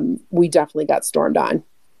 we definitely got stormed on.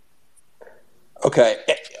 Okay,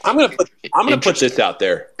 I'm gonna put this out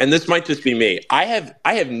there, and this might just be me. I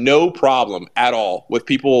have no problem at all with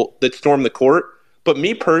people that storm the court, but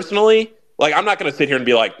me personally, like I'm not gonna sit here and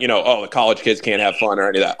be like, the college kids can't have fun or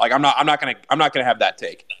any of that. Like I'm not gonna have that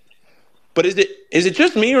take. But is it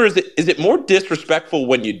just me, or is it more disrespectful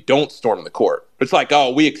when you don't storm the court? It's like,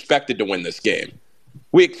 oh, we expected to win this game.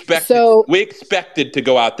 We expected to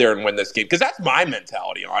go out there and win this game, because that's my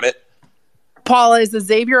mentality on it. Paula is a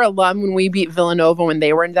Xavier alum when we beat Villanova when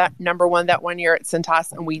they were in that number 1 that one year at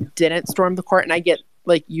Cintas, and we didn't storm the court. And I get,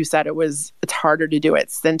 like you said, it's harder to do at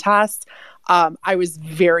Cintas. I was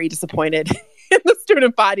very disappointed in the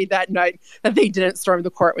student body that night that they didn't storm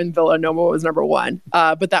the court when Villanova was number 1.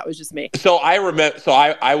 But that was just me. So I remember. So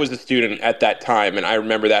I was a student at that time, and I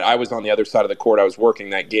remember that I was on the other side of the court. I was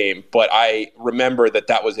working that game, but I remember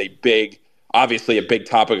that was obviously a big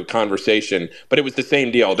topic of conversation. But it was the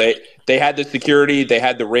same deal. They had the security. They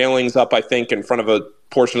had the railings up, I think, in front of a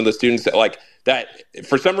portion of the students. Like that,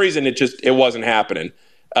 for some reason, it wasn't happening.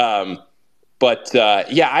 I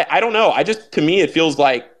don't know. To me, it feels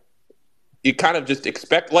like you kind of just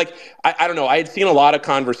expect, like, I don't know. I had seen a lot of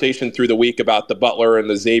conversation through the week about the Butler and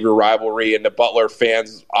the Xavier rivalry, and the Butler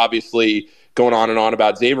fans obviously going on and on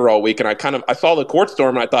about Xavier all week. And I saw the court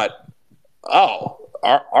storm, and I thought, oh,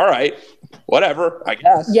 all right, whatever, I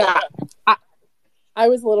guess. Yeah. I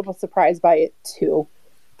was a little bit surprised by it too.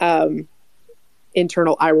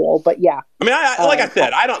 Internal eye roll, but yeah. I mean, like I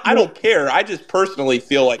said, I don't care. I just personally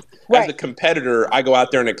feel like Right. as a competitor, I go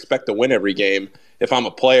out there and expect to win every game. If I'm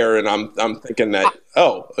a player and I'm thinking that,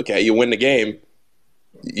 okay, you win the game,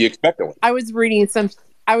 you expect to win. I was reading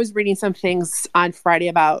some things on Friday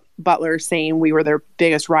about Butler saying we were their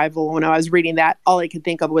biggest rival. When I was reading that, all I could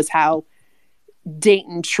think of was how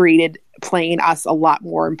Dayton treated playing us a lot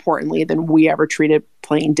more importantly than we ever treated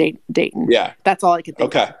playing Dayton. Yeah. That's all I could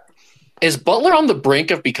think of. Is Butler on the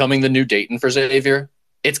brink of becoming the new Dayton for Xavier?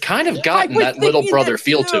 It's kind of gotten that little brother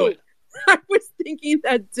feel to it. I was thinking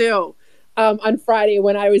that too. On Friday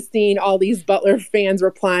when I was seeing all these Butler fans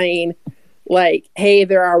replying like, hey,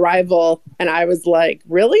 they're our rival. And I was like,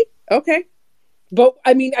 really? Okay. But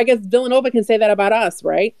I mean, I guess Villanova can say that about us,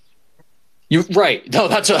 right? Right. No,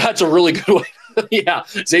 that's a really good way. Yeah.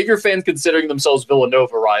 Xavier fans considering themselves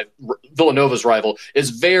Villanova's rival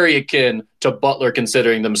is very akin to Butler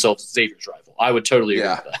considering themselves Xavier's rival. I would totally agree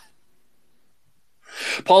with that.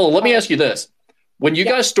 Paula, let me ask you this. When you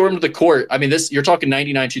guys stormed the court, I mean, you're talking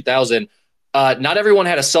 99, 2000. Not everyone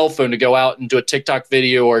had a cell phone to go out and do a TikTok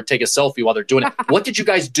video or take a selfie while they're doing it. What did you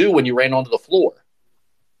guys do when you ran onto the floor?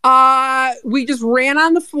 We just ran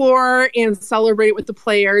on the floor and celebrated with the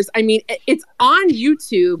players. I mean, it's on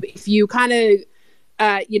YouTube. If you kind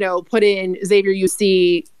of, put in Xavier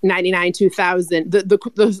UC 99, 2000,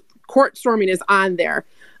 the court storming is on there.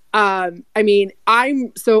 I mean,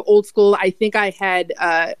 I'm so old school. I think I had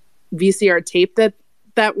VCR tape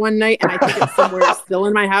that one night, and I think it's somewhere still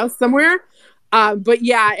in my house somewhere. But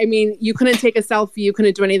yeah, I mean, you couldn't take a selfie. You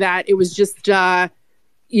couldn't do any of that. It was just,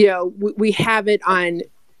 we have it on,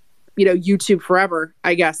 YouTube forever,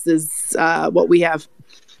 I guess, is what we have.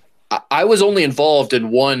 I was only involved in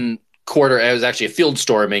one quarter. It was actually a field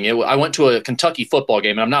storming. I went to a Kentucky football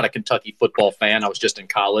game, and I'm not a Kentucky football fan. I was just in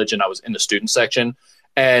college, and I was in the student section.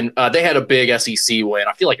 And they had a big SEC win.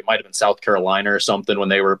 I feel like it might have been South Carolina or something when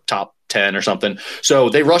they were top 10 or something. So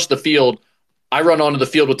they rushed the field. I run onto the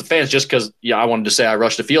field with the fans just because, I wanted to say I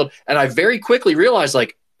rushed the field. And I very quickly realized,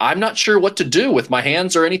 I'm not sure what to do with my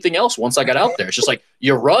hands or anything else once I got out there. It's just like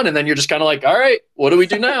you run and then you're just kind of like, all right, what do we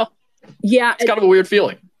do now? Yeah. It's kind of a weird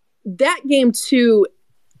feeling. That game too,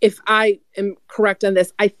 if I am correct on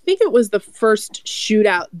this, I think it was the first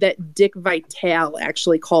shootout that Dick Vitale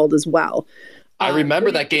actually called as well. I remember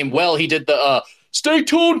that game well. He did the stay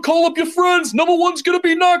tuned, call up your friends. Number one's going to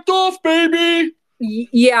be knocked off, baby.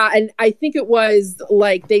 Yeah, and I think it was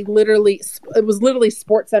like it was literally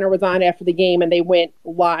SportsCenter was on after the game, and they went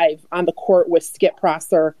live on the court with Skip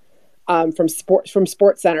Prosser from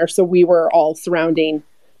SportsCenter. So we were all surrounding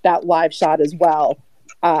that live shot as well.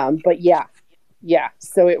 But yeah.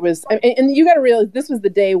 So it was, and you got to realize this was the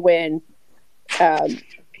day when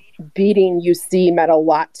beating UC meant a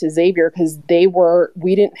lot to Xavier because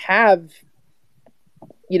we didn't have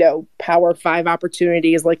Power 5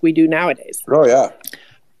 opportunities like we do nowadays. Oh, yeah.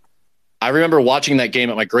 I remember watching that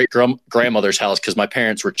game at my great-grandmother's house because my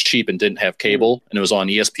parents were cheap and didn't have cable, and it was on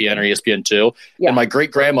ESPN or ESPN2. Yeah. And my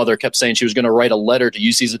great-grandmother kept saying she was going to write a letter to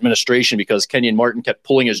UC's administration because Kenyon Martin kept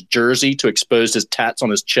pulling his jersey to expose his tats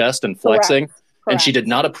on his chest and flexing, Correct. And she did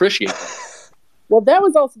not appreciate that. Well, that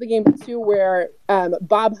was also the game, too, where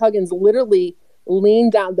Bob Huggins literally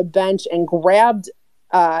leaned down the bench and grabbed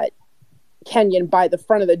Kenyon by the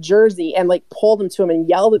front of the jersey and pulled him to him and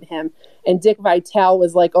yelled at him. And Dick Vitale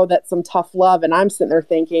was like, oh, that's some tough love. And I'm sitting there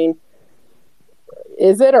thinking,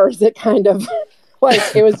 is it, or is it kind of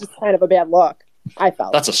it was just kind of a bad look, I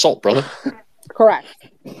felt. That's assault, brother. Correct.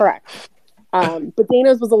 But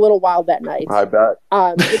Dana's was a little wild that night. I bet.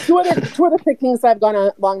 Two other quick things I've gone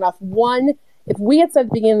on long enough. One, if we had said at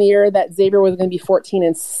the beginning of the year that Xavier was going to be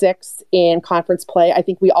 14-6 in conference play, I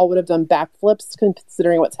think we all would have done backflips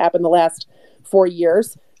considering what's happened the last 4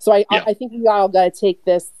 years. So I think we all got to take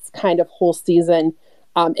this kind of whole season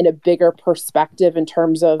in a bigger perspective in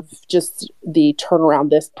terms of just the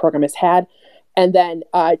turnaround this program has had. And then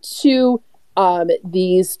two,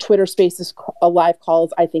 these Twitter Spaces live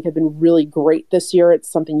calls I think have been really great this year. It's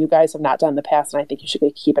something you guys have not done in the past, and I think you should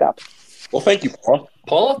keep it up. Well, thank you, Paul.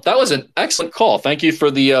 Paul, that was an excellent call. Thank you for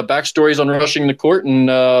the backstories on rushing the court and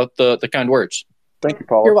the kind words. Thank you,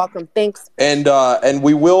 Paul. You're welcome. Thanks. And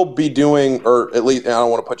we will be doing, or at least, I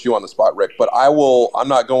don't want to put you on the spot, Rick, but I'm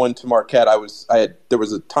not going to Marquette. There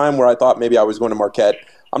was a time where I thought maybe I was going to Marquette.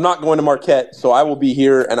 I'm not going to Marquette, so I will be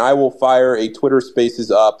here, and I will fire a Twitter Spaces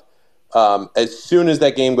up as soon as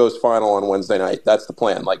that game goes final on Wednesday night. That's the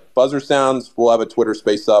plan. Buzzer sounds, we'll have a Twitter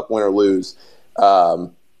Space up, win or lose.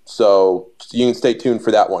 So you can stay tuned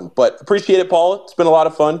for that one. But appreciate it, Paula. It's been a lot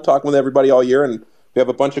of fun talking with everybody all year, and we have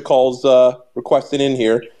a bunch of calls requested in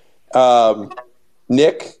here.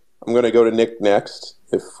 Nick, I'm going to go to Nick next.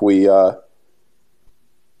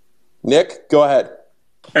 Nick, go ahead.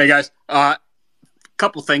 Hey guys,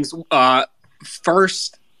 couple things.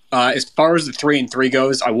 First, as far as the 3-3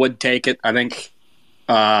 goes, I would take it. I think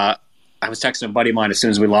I was texting a buddy of mine as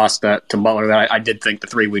soon as we lost to Butler that I did think the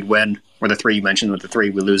 3 we'd win, or the 3 you mentioned with the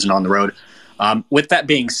 3 we losing on the road. With that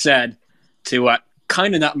being said, to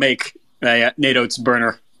kind of not make Nate Oates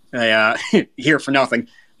burner here for nothing,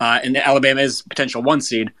 and Alabama is potential 1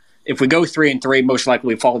 seed. If we go 3-3, most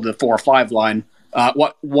likely we fall to the 4 or 5 line.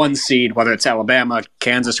 What 1 seed, whether it's Alabama,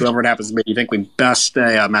 Kansas, whoever it happens to be, you think we best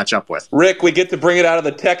match up with? Rick, we get to bring it out of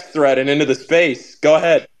the text thread and into the space. Go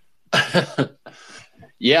ahead.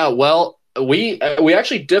 Yeah, well, we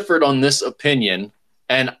actually differed on this opinion,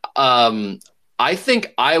 and I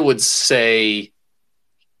think I would say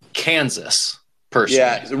Kansas, personally.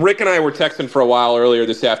 Yeah, Rick and I were texting for a while earlier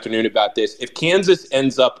this afternoon about this. If Kansas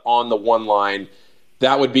ends up on the 1 line,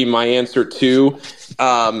 that would be my answer too.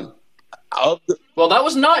 Well, that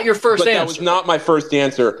was not your first answer. That was not my first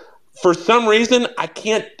answer. For some reason, I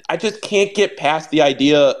just can't get past the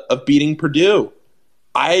idea of beating Purdue.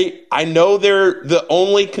 I know they're the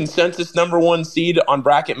only consensus number 1 seed on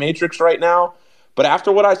Bracket Matrix right now, but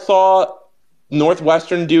after what I saw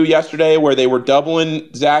Northwestern do yesterday, where they were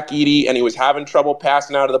doubling Zach Edey and he was having trouble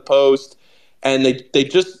passing out of the post, and they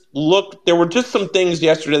just looked – there were just some things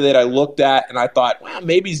yesterday that I looked at and I thought, well,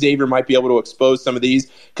 maybe Xavier might be able to expose some of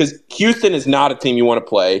these, because Houston is not a team you want to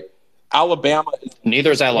play. Alabama.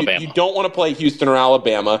 Neither is Alabama. You don't want to play Houston or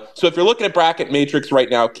Alabama. So if you're looking at Bracket Matrix right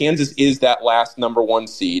now, Kansas is that last number 1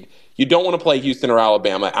 seed. You don't want to play Houston or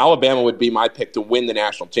Alabama. Alabama would be my pick to win the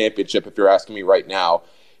national championship if you're asking me right now.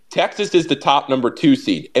 Texas is the top number 2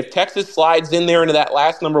 seed. If Texas slides in there into that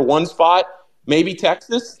last number 1 spot, maybe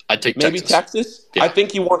Texas. I'd take maybe Texas. Yeah. I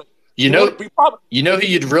think you want to. You know who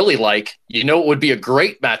you'd really like? You know what would be a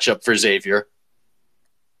great matchup for Xavier?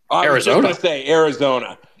 I was just going to say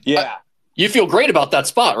Arizona. Yeah. You feel great about that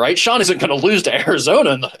spot, right? Sean isn't going to lose to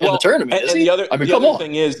Arizona in the tournament, is he? The other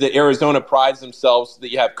thing is that Arizona prides themselves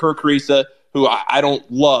that you have Kirk Risa, who I don't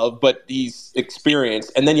love, but he's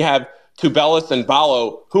experienced. And then you have Tubelis and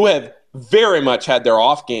Ballo, who have very much had their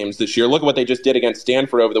off games this year. Look at what they just did against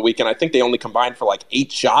Stanford over the weekend. I think they only combined for like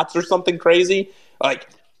 8 shots or something crazy.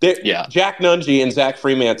 Jack Nungy and Zach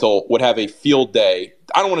Fremantle would have a field day.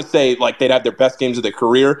 I don't want to say like they'd have their best games of their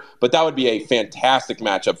career, but that would be a fantastic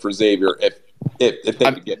matchup for Xavier if they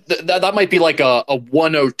could get that might be like a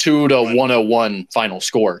 102 to 101 final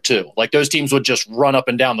score too. Like those teams would just run up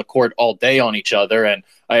and down the court all day on each other, and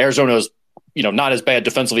Arizona's not as bad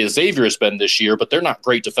defensively as Xavier has been this year, but they're not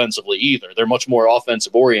great defensively either. They're much more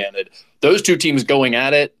offensive oriented. Those two teams going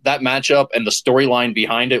at it, that matchup and the storyline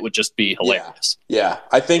behind it would just be hilarious. Yeah.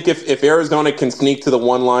 I think if Arizona can sneak to the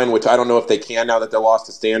 1 line, which I don't know if they can now that they lost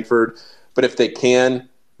to Stanford, but if they can,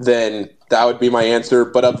 then that would be my answer.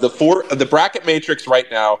 But of the bracket matrix right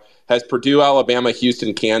now has Purdue, Alabama,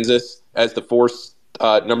 Houston, Kansas as the 4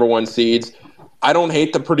 number 1 seeds. I don't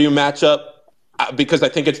hate the Purdue matchup, because I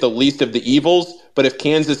think it's the least of the evils. But if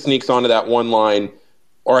Kansas sneaks onto that 1 line,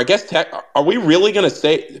 or I guess are we really going to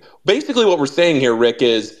say – basically what we're saying here, Rick,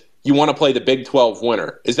 is you want to play the Big 12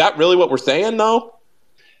 winner. Is that really what we're saying, though?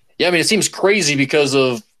 Yeah, I mean, it seems crazy because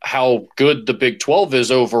of how good the Big 12 is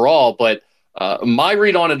overall, but my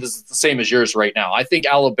read on it is the same as yours right now. I think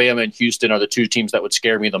Alabama and Houston are the 2 teams that would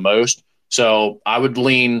scare me the most. So I would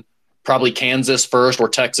lean probably Kansas first or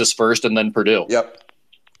Texas first and then Purdue. Yep.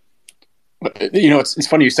 It's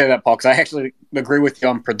funny you say that, Paul, because I actually agree with you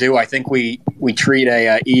on Purdue. I think we treat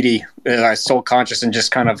Edey soul conscious and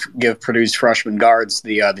just kind of give Purdue's freshman guards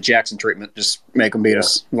the Jackson treatment. Just make them beat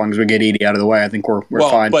us as long as we get Edey out of the way. I think we're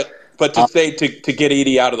fine. But to say to get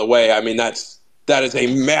Edey out of the way, I mean that is a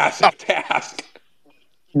massive task.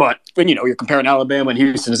 But you're comparing Alabama and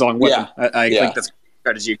Houston as long with them. I think that's a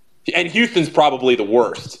strategy. And Houston's probably the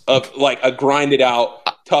worst of like a grinded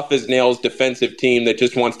out, tough as nails defensive team that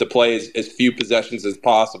just wants to play as few possessions as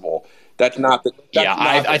possible.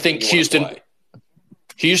 I think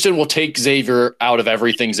Houston will take Xavier out of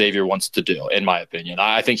everything Xavier wants to do, in my opinion.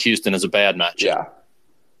 I think Houston is a bad matchup. Yeah.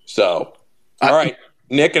 So, all right.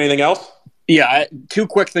 Nick, anything else? Yeah, 2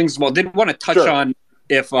 quick things. Well, did want to touch on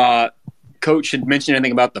if Coach had mentioned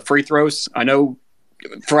anything about the free throws. I know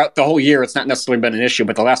throughout the whole year, it's not necessarily been an issue,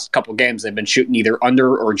 but the last couple of games, they've been shooting either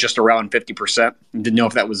under or just around 50%. Didn't know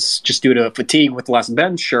if that was just due to fatigue with the last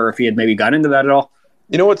bench or if he had maybe got into that at all.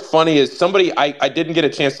 You know what's funny is I didn't get a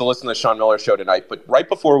chance to listen to the Sean Miller show tonight, but right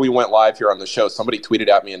before we went live here on the show, somebody tweeted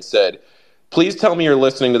at me and said, please tell me you're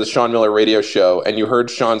listening to the Sean Miller radio show and you heard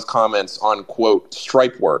Sean's comments on, quote,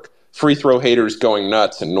 stripe work, free throw haters going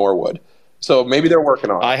nuts in Norwood. So maybe they're working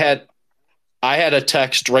on it. I had a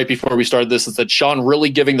text right before we started this that said, Sean really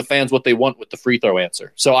giving the fans what they want with the free throw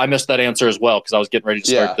answer. So I missed that answer as well because I was getting ready to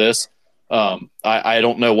start this. I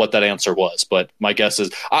don't know what that answer was, but my guess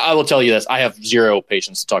is I will tell you this. I have zero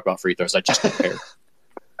patience to talk about free throws. I just don't care.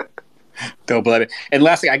 Go blooded. And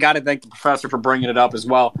lastly, I got to thank the professor for bringing it up as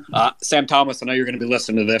well. Sam Thomas, I know you're going to be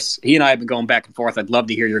listening to this. He and I have been going back and forth. I'd love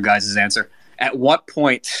to hear your guys' answer. At what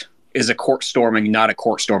point is a court storming not a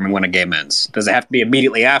court storming when a game ends? Does it have to be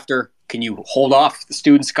immediately after? Can you hold off the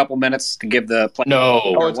students a couple minutes to give the play? No.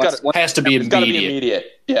 It has to be immediate. It's got to be immediate.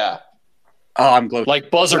 Yeah. Oh, I'm glad.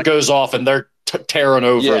 Like buzzer goes off and they're tearing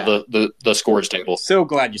over the scores table. So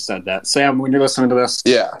glad you said that. Sam, when you're listening to this,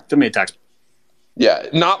 send me a text. Yeah,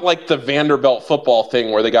 not like the Vanderbilt football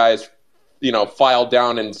thing where the guys, filed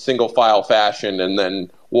down in single file fashion and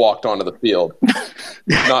then walked onto the field.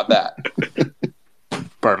 Not that.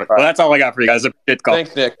 Perfect. Well, that's all I got for you guys.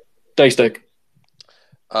 Thanks, Nick. Thanks, Nick.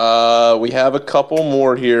 We have a couple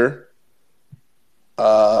more here.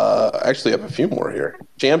 Actually, I have a few more here.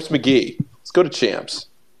 Champs McGee. Let's go to Champs.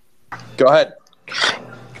 Go ahead.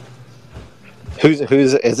 Who's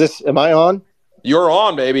is this? Am I on? You're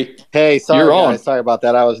on, baby. Hey, sorry, You're on. Sorry about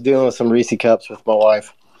that. I was dealing with some Reese cups with my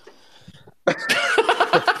wife. I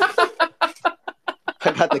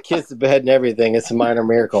got the kids to bed and everything. It's a minor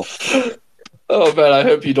miracle. Oh, man, I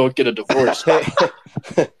hope you don't get a divorce.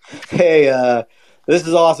 Hey, this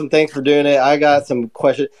is awesome. Thanks for doing it. I got some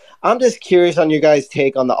questions. I'm just curious on your guys'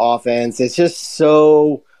 take on the offense. It's just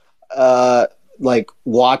so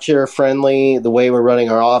watcher friendly the way we're running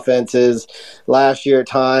our offenses. Last year at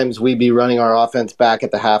times we'd be running our offense back at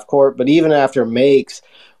the half court, but even after makes,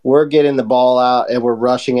 we're getting the ball out and we're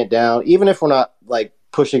rushing it down. Even if we're not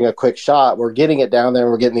pushing a quick shot, we're getting it down there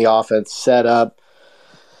and we're getting the offense set up.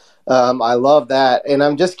 I love that. And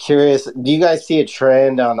I'm just curious, do you guys see a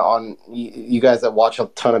trend on you guys that watch a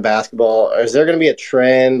ton of basketball? Is there going to be a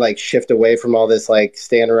trend, shift away from all this,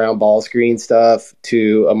 stand around ball screen stuff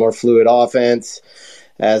to a more fluid offense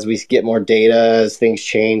as we get more data, as things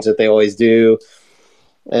change that they always do?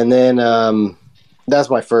 And then that's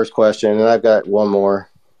my first question. And I've got one more.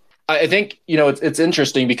 I think, it's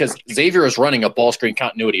interesting because Xavier is running a ball screen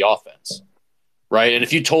continuity offense, right? And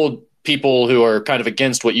if you told people who are kind of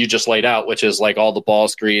against what you just laid out, which is all the ball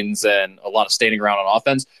screens and a lot of standing around on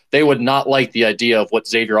offense, they would not like the idea of what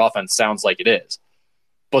Xavier offense sounds like it is.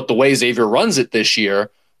 But the way Xavier runs it this year,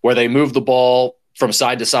 where they move the ball from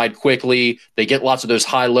side to side quickly, they get lots of those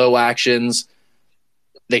high-low actions,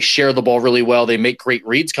 they share the ball really well, they make great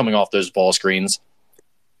reads coming off those ball screens.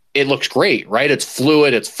 It looks great, right? It's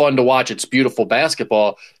fluid. It's fun to watch. It's beautiful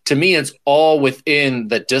basketball. To me, it's all within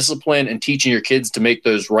the discipline and teaching your kids to make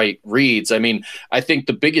those right reads. I mean, I think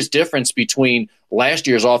the biggest difference between last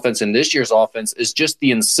year's offense and this year's offense is just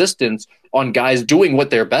the insistence on guys doing what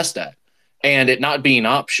they're best at and it not being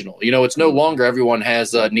optional. It's no longer everyone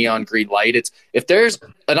has a neon green light. It's if there's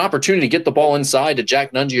an opportunity to get the ball inside to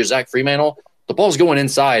Jack Nunge or Zach Freemantle, the ball's going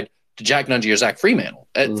inside to Jack Nunge or Zach Freemantle.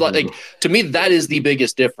 It's to me, that is the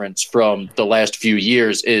biggest difference from the last few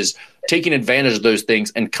years is taking advantage of those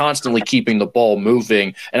things and constantly keeping the ball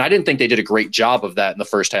moving. And I didn't think they did a great job of that in the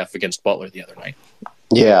first half against Butler the other night.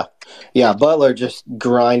 Yeah. Butler just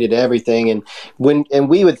grinded everything. And when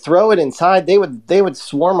we would throw it inside, they would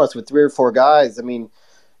swarm us with 3 or 4 guys. I mean,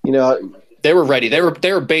 they were ready. They were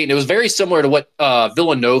baiting. It was very similar to what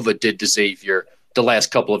Villanova did to Xavier the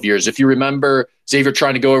last couple of years. If you remember, Xavier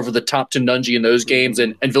trying to go over the top to Nunge in those games,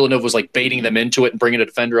 and Villanova was baiting them into it and bringing a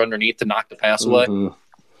defender underneath to knock the pass away. Mm-hmm.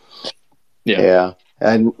 Yeah.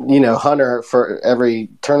 And, Hunter, for every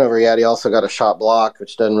turnover he had, he also got a shot block,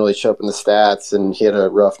 which doesn't really show up in the stats, and he had a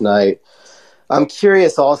rough night. I'm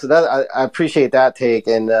curious also, that I appreciate that take,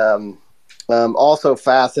 and also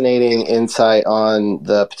fascinating insight on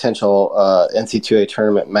the potential NC2A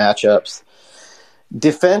tournament matchups.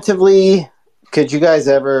 Defensively, could you guys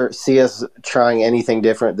ever see us trying anything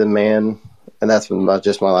different than man? And that's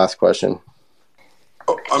just my last question.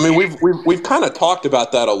 I mean, we've kind of talked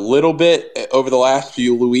about that a little bit over the last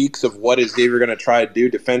few weeks of what is Xavier going to try to do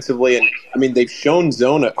defensively. And, I mean, they've shown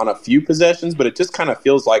zone on a few possessions, but it just kind of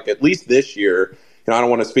feels like, at least this year, I don't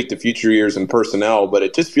want to speak to future years and personnel, but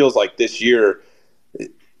it just feels like this year,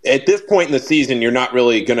 at this point in the season, you're not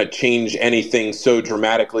really going to change anything so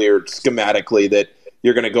dramatically or schematically that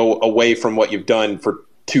you're going to go away from what you've done for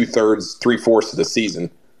 2/3, 3/4 of the season.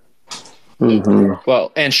 Mm-hmm.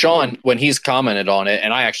 Well, and Sean, when he's commented on it,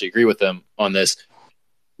 and I actually agree with him on this,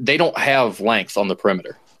 they don't have length on the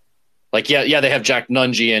perimeter. They have Jack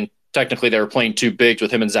Nunge, and technically they were playing 2 bigs with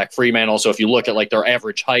him and Zach Freemantle. So if you look at their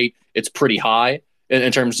average height, it's pretty high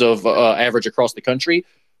in terms of average across the country.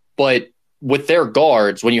 But with their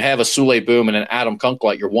guards, when you have a Sule Boom and an Adam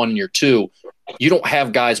Kunkel at your 1 and your 2, you don't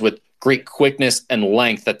have guys with great quickness and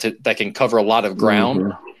length that can cover a lot of ground.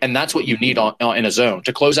 Mm-hmm. And that's what you need in a zone.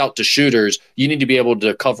 To close out to shooters, you need to be able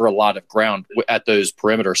to cover a lot of ground at those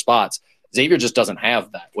perimeter spots. Xavier just doesn't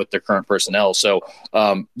have that with their current personnel. So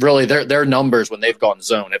really their numbers when they've gone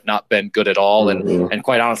zone have not been good at all. Mm-hmm. And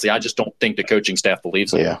quite honestly, I just don't think the coaching staff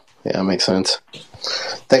believes it. Yeah, that makes sense.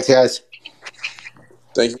 Thanks, guys.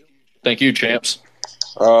 Thank you. Thank you, champs.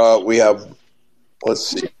 We have, let's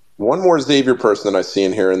see, one more Xavier person that I see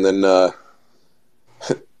in here, and then all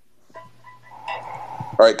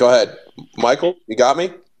right, go ahead. Michael, you got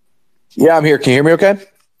me? Yeah, I'm here. Can you hear me okay?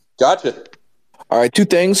 Gotcha. All right, 2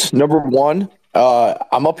 things. Number 1,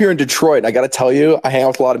 I'm up here in Detroit, and I got to tell you, I hang out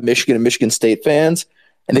with a lot of Michigan and Michigan State fans,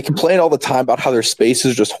 and they complain all the time about how their space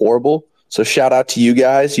is just horrible. So shout out to you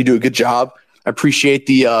guys. You do a good job. I appreciate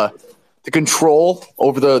the control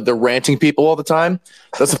over the ranting people all the time.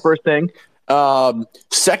 That's the first thing.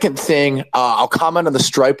 Second thing, I'll comment on the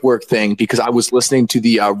stripe work thing because I was listening to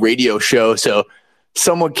the radio show. So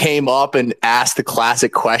someone came up and asked the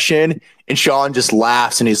classic question, and Sean just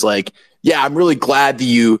laughs and he's like, yeah, I'm really glad that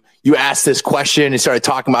you asked this question, and started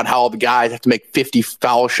talking about how all the guys have to make 50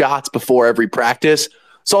 foul shots before every practice.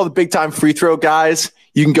 So all the big time free throw guys,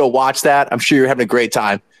 you can go watch that. I'm sure you're having a great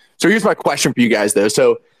time. So here's my question for you guys though.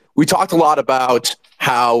 So we talked a lot about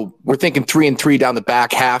how we're thinking 3-3 down the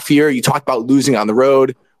back half here. You talked about losing on the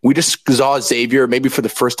road. We just saw Xavier, maybe for the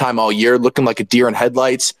first time all year, looking like a deer in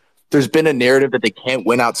headlights. There's been a narrative that they can't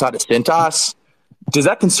win outside of Cintas. Does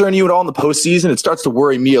that concern you at all in the postseason? It starts to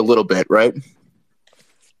worry me a little bit, right?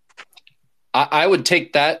 I would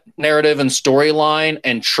take that narrative and storyline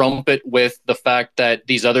and trump it with the fact that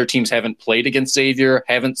these other teams haven't played against Xavier,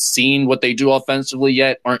 haven't seen what they do offensively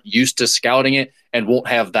yet, aren't used to scouting it, and won't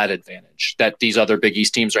have that advantage that these other Big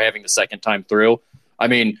East teams are having the second time through. I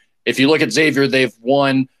mean, if you look at Xavier, they've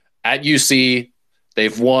won at UC,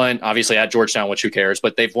 they've won, obviously, at Georgetown, which who cares,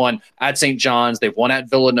 but they've won at St. John's, they've won at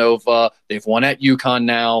Villanova, they've won at UConn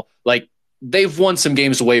now. Like, they've won some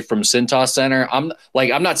games away from Cintas Center. I'm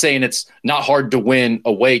not saying it's not hard to win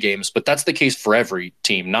away games, but that's the case for every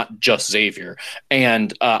team, not just Xavier.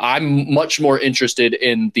 And I'm much more interested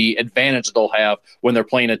in the advantage they'll have when they're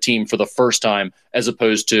playing a team for the first time, as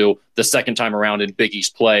opposed to the second time around in Big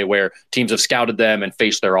East play, where teams have scouted them and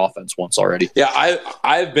faced their offense once already. Yeah,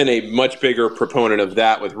 I've been a much bigger proponent of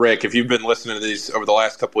that with Rick. If you've been listening to these over the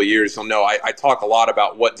last couple of years, you'll know I talk a lot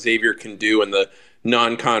about what Xavier can do in the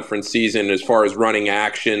non-conference season as far as running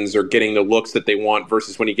actions or getting the looks that they want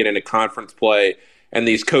versus when you get into conference play and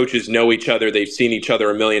these coaches know each other. They've seen each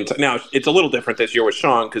other a million times. Now, it's a little different this year with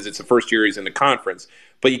Sean because it's the first year he's in the conference.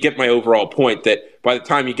 But you get my overall point that by the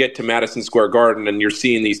time you get to Madison Square Garden and you're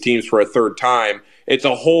seeing these teams for a third time, it's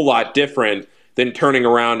a whole lot different than turning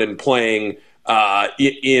around and playing,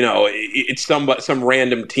 it's some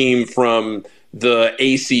random team from the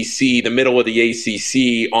ACC, the middle of the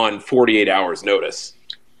ACC on 48 hours notice.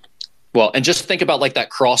 Well, and just think about like that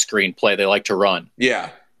cross screen play they like to run.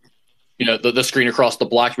 Yeah. You know, the screen across the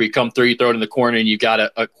block where you come through, you throw it in the corner, and you got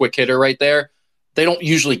a quick hitter right there. They don't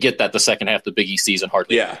usually get that the second half of the Big East season,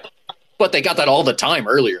 hardly. Yeah. But they got that all the time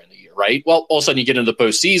earlier in the year, right? Well, all of a sudden you get into the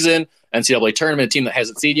postseason, NCAA tournament, a team that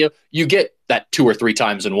hasn't seen you get that 2 or 3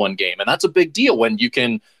 times in one game. And that's a big deal when you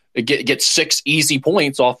can get 6 easy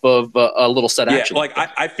points off of a little set action. Yeah, like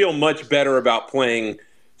I feel much better about playing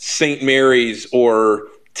St. Mary's or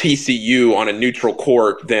TCU on a neutral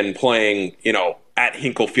court than playing, at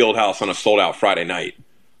Hinkle Fieldhouse on a sold-out Friday night.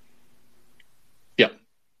 Yeah,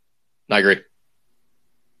 I agree. Is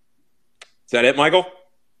that it, Michael?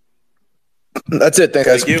 That's it. Thanks,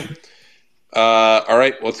 guys. Thank you. All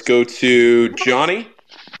right, let's go to Johnny.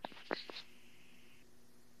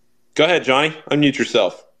 Go ahead, Johnny. Unmute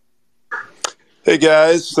yourself. Hey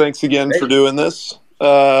guys, thanks again for doing this.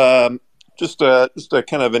 Just a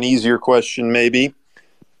kind of an easier question, maybe.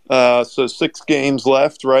 So 6 games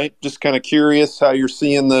left, right? Just kind of curious how you're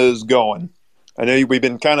seeing those going. I know we've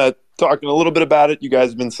been kind of talking a little bit about it. You guys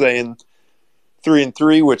have been saying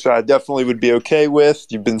 3-3, which I definitely would be okay with.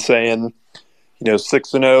 You've been saying,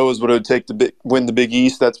 6-0 is what it would take to win the Big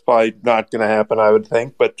East. That's probably not going to happen, I would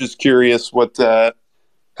think. But just curious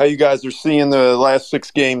how you guys are seeing the last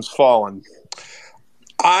 6 games falling.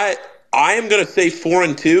 I am going to say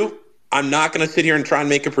 4-2. I'm not going to sit here and try and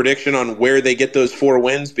make a prediction on where they get those 4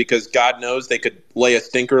 wins because God knows they could lay a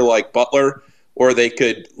stinker like Butler or they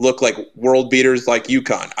could look like world beaters like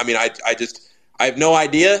UConn. I mean, I have no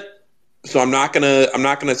idea, so I'm not going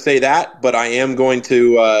to say that, but I am going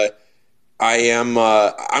to I'm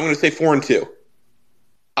going to say 4-2.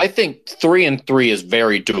 I think 3-3 is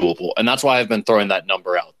very doable, and that's why I've been throwing that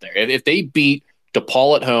number out there. If they beat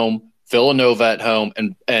DePaul at home, Villanova at home,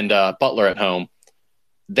 and Butler at home,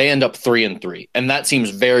 they end up 3-3, and that seems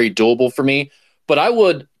very doable for me. But I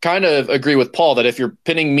would kind of agree with Paul that if you're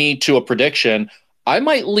pinning me to a prediction, I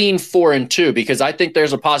might lean 4-2 because I think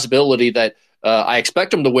there's a possibility that I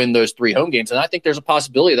expect them to win those 3 home games, and I think there's a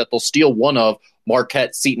possibility that they'll steal one of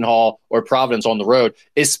Marquette, Seton Hall, or Providence on the road,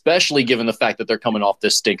 especially given the fact that they're coming off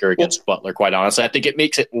this stinker against Butler, quite honestly. I think it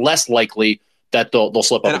makes it less likely that they'll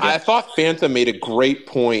slip up again. I thought Fanta made a great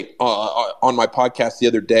point on my podcast the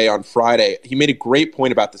other day on Friday. He made a great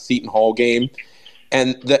point about the Seton Hall game.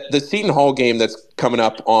 And the Seton Hall game that's coming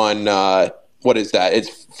up on, what is that?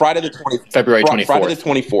 It's Friday the 20th. February 24th. Friday the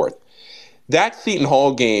 24th. That Seton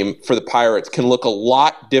Hall game for the Pirates can look a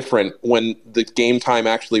lot different when the game time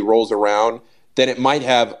actually rolls around than it might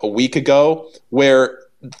have a week ago, where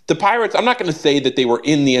the Pirates, I'm not going to say that they were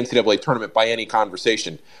in the NCAA tournament by any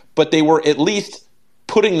conversation, but they were at least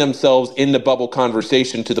putting themselves in the bubble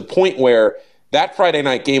conversation to the point where that Friday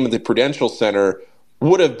night game at the Prudential Center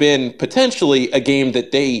would have been potentially a game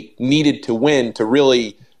that they needed to win to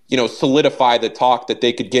really, solidify the talk that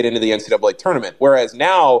they could get into the NCAA tournament. Whereas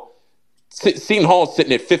now, Seton Hall is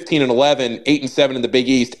sitting at 15-11, 8-7 in the Big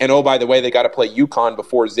East, and oh, by the way, they got to play UConn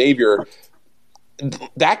before Xavier.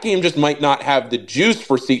 That game just might not have the juice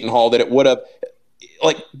for Seton Hall that it would have.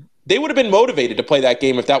 They would have been motivated to play that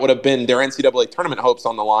game if that would have been their NCAA tournament hopes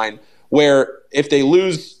on the line, where if they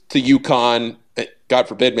lose to UConn, God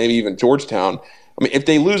forbid, maybe even Georgetown, if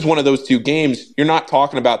they lose one of those 2 games, you're not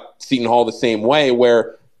talking about Seton Hall the same way,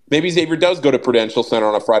 where maybe Xavier does go to Prudential Center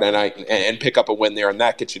on a Friday night and pick up a win there, and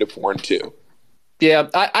that gets you to 4-2. Yeah,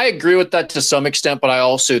 I agree with that to some extent, but I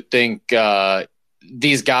also think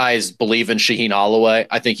these guys believe in Shaheen Holloway.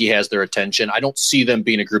 I think he has their attention. I don't see them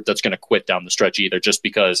being a group that's going to quit down the stretch either, just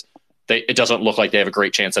because it doesn't look like they have a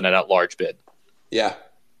great chance in an at-large bid. Yeah.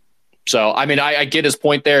 So, I get his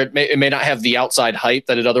point there. It may not have the outside hype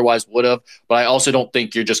that it otherwise would have, but I also don't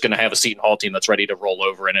think you're just going to have a Seton Hall team that's ready to roll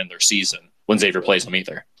over and end their season when Xavier plays them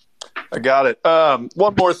either. I got it.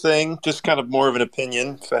 One more thing, just kind of more of an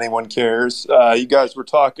opinion, if anyone cares. You guys were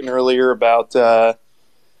talking earlier about the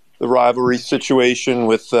rivalry situation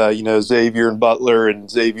with Xavier and Butler and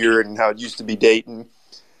Xavier and how it used to be Dayton.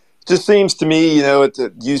 Just seems to me, at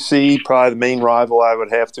UC, probably the main rival I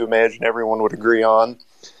would have to imagine everyone would agree on.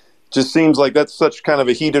 Just seems like that's such kind of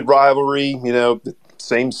a heated rivalry,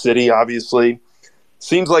 same city, obviously.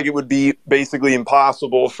 Seems like it would be basically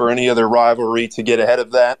impossible for any other rivalry to get ahead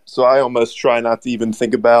of that. So I almost try not to even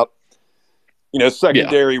think about,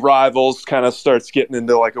 secondary rivals. Kind of starts getting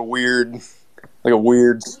into like a weird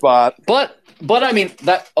spot. But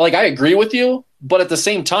that I agree with you. But at the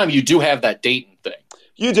same time, you do have that Dayton thing.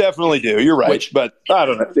 You definitely do. You're right. But I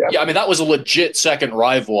don't know. Yeah, that was a legit second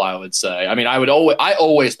rival, I would say. I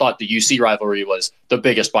always thought the UC rivalry was the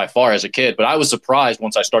biggest by far as a kid, but I was surprised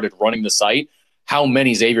once I started running the site how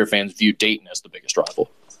many Xavier fans view Dayton as the biggest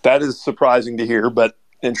rival. That is surprising to hear, but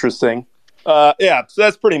interesting. So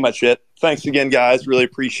that's pretty much it. Thanks again, guys. Really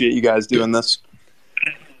appreciate you guys doing this.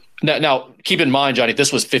 Now, keep in mind, Johnny,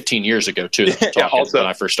 this was 15 years ago, too, when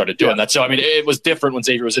I first started doing that. So, it was different when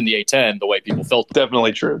Xavier was in the A-10, the way people felt.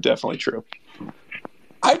 Definitely true.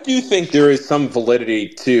 I do think there is some validity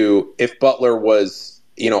to if Butler was,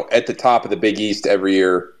 at the top of the Big East every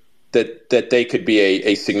year, that they could be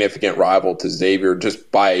a significant rival to Xavier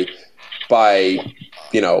just by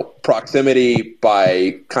proximity,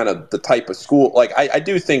 by kind of the type of school. I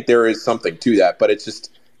do think there is something to that, but it's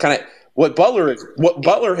just kind of what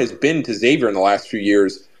Butler has been to Xavier in the last few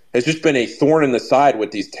years has just been a thorn in the side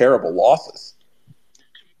with these terrible losses.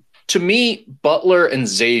 To me, Butler and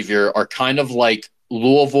Xavier are kind of like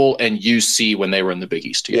Louisville and UC when they were in the Big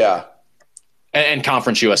East together. Yeah. And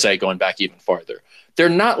Conference USA going back even farther. They're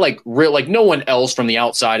not no one else from the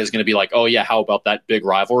outside is going to be like, oh yeah, how about that big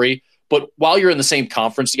rivalry? But while you're in the same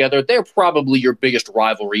conference together, they're probably your biggest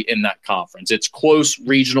rivalry in that conference. It's close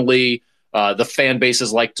regionally. The fan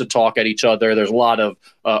bases like to talk at each other. There's a lot of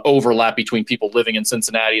overlap between people living in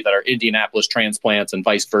Cincinnati that are Indianapolis transplants and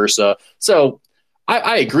vice versa. So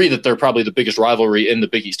I agree that they're probably the biggest rivalry in the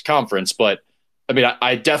Big East Conference, but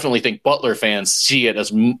I definitely think Butler fans see it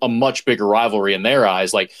as a much bigger rivalry in their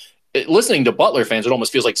eyes. Listening to Butler fans, it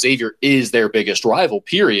almost feels like Xavier is their biggest rival,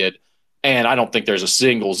 period. And I don't think there's a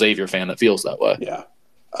single Xavier fan that feels that way. Yeah.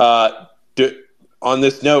 On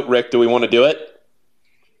this note, Rick, do we want to do it?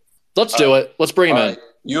 Let's do it. Let's bring him in.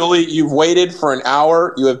 Yuli, you've waited for an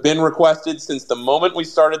hour. You have been requested since the moment we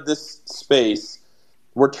started this space.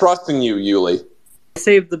 We're trusting you, Yuli.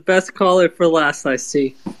 Save the best caller for last, I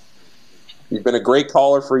see. You've been a great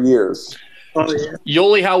caller for years. Oh, yeah.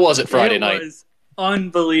 Yoli, how was it Friday night? It was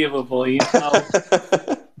unbelievable.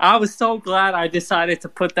 I was so glad I decided to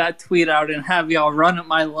put that tweet out and have y'all run at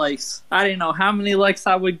my likes. I didn't know how many likes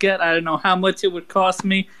I would get. I didn't know how much it would cost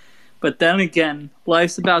me. But then again,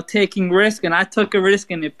 life's about taking risk, and I took a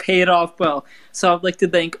risk, and it paid off well. So I'd like to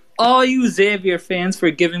thank all you Xavier fans for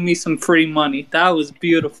giving me some free money. That was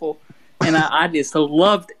beautiful, and I just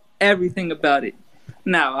loved everything about it.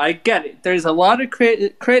 Now, I get it. There's a lot of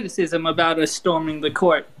criticism about us storming the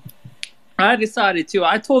court. I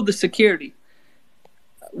told the security,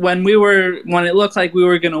 when it looked like we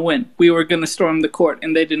were going to win, we were going to storm the court,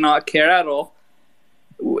 and they did not care at all.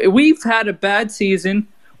 We've had a bad season.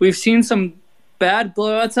 We've seen some bad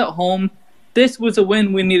blowouts at home. This was a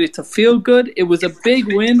win we needed to feel good. It was a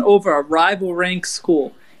big win over a rival-ranked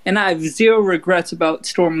school. And I have zero regrets about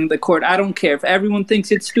storming the court. I don't care if everyone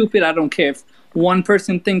thinks it's stupid. I don't care if one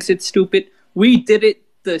person thinks it's stupid. We did it.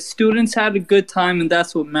 The students had a good time, and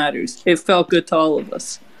that's what matters. It felt good to all of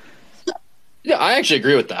us. Yeah, I actually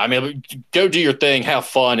agree with that. I mean, go do your thing, have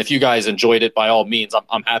fun. If you guys enjoyed it, by all means,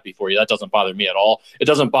 I'm happy for you. That doesn't bother me at all. It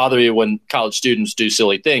doesn't bother me when college students do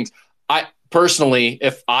silly things. I personally,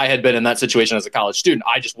 if I had been in that situation as a college student,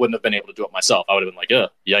 I just wouldn't have been able to do it myself. I would have been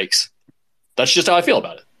like, yikes. That's just how I feel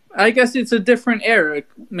about it. I guess it's a different era.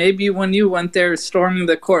 Maybe when you went there, storming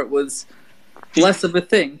the court was less of a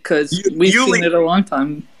thing, because we've seen it a long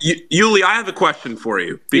time. Yuli, I have a question for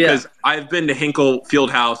you, because I've been to Hinkle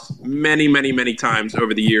Fieldhouse many, many, many times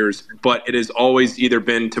over the years, but it has always either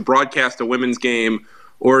been to broadcast a women's game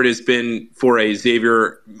or it has been for a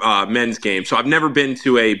Xavier men's game. So I've never been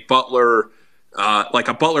to a Butler, like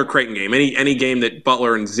a Butler-Creighton game, any game that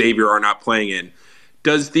Butler and Xavier are not playing in.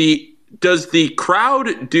 Does the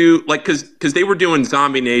crowd do, like, because they were doing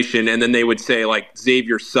Zombie Nation and then they would say, like,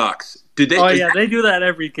 Xavier sucks. They do that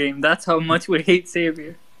every game. That's how much we hate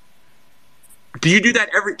Xavier. Do you do that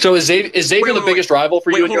every? So is Xavier the biggest rival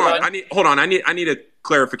for you in your mind? Hold on. I need a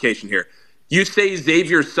clarification here. You say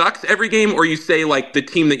Xavier sucks every game, or you say like the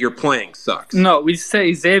team that you're playing sucks? No, we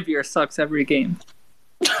say Xavier sucks every game.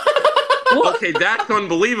 Okay, that's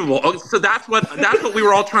unbelievable. Oh, so that's what we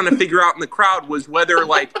were all trying to figure out in the crowd, was whether,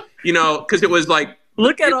 like, because it was like,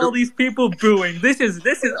 look at all these people booing. This is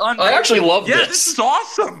unbelievable. I actually love this. Yeah, this is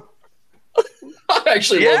awesome. I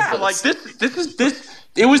actually love this. Like this.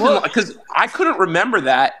 It was because I couldn't remember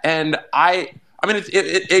that, and I mean,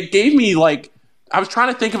 it gave me, like, I was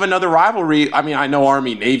trying to think of another rivalry. I mean, I know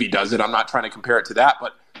Army Navy does it. I'm not trying to compare it to that,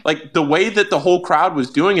 but like the way that the whole crowd was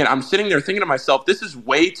doing it, I'm sitting there thinking to myself, this is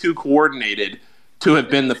way too coordinated to have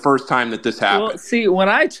been the first time that this happened. Well, see, when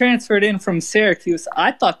I transferred in from Syracuse,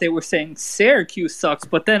 I thought they were saying Syracuse sucks,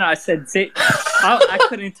 but then I said I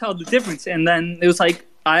couldn't tell the difference, and then it was like,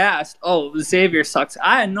 I asked, Xavier sucks.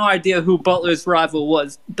 I had no idea who Butler's rival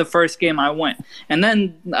was the first game I went. And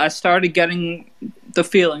then I started getting the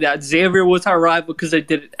feeling that Xavier was our rival because they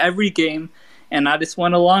did it every game, and I just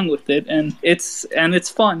went along with it, and it's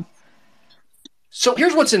fun. So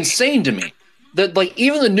here's what's insane to me. That, like,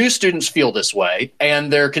 even the new students feel this way,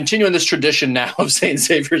 and they're continuing this tradition now of saying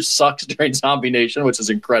Xavier sucks during Zombie Nation, which is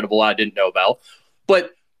incredible. I didn't know about.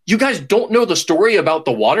 But you guys don't know the story about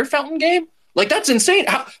the water fountain game? Like, that's insane.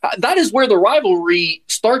 That is where the rivalry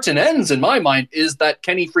starts and ends, in my mind, is that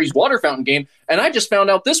Kenny Freeze water fountain game. And I just found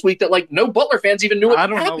out this week that, like, no Butler fans even knew it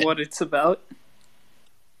happened. I don't know what it's about.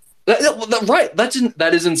 Right.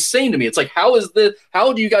 That is insane to me. It's like, how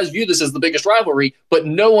do you guys view this as the biggest rivalry, but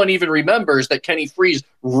no one even remembers that Kenny Freeze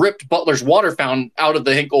ripped Butler's water fountain out of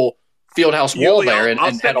the Hinkle Fieldhouse wall there?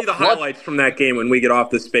 I'll send you the highlights from that game when we get off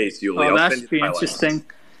the space, Yuli. That should be interesting.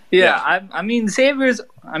 Yeah, I mean, Xavier's.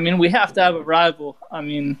 I mean, we have to have a rival. I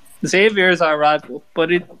mean, Xavier is our rival,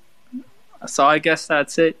 so I guess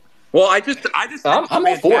that's it. Well, I just think it's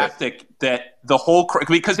fantastic that the whole,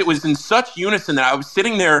 because it was in such unison that I was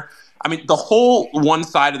sitting there. I mean, the whole one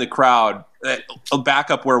side of the crowd, back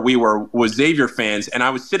up where we were, was Xavier fans, and I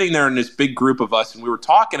was sitting there in this big group of us, and we were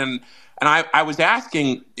talking, and I was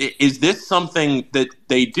asking, is this something that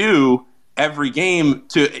they do every game?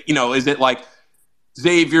 Is it like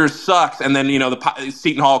Xavier sucks, and then the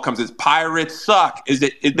Seton Hall comes as Pirates suck? Is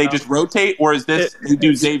it they just rotate, or is this they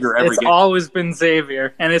do Xavier every game? It's always been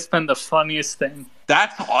Xavier, and it's been the funniest thing.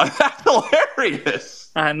 That's hilarious.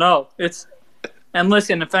 I know. And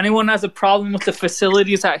listen, if anyone has a problem with the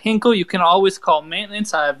facilities at Hinkle, you can always call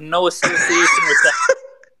maintenance. I have no association with that.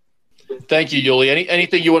 Thank you, Yuli.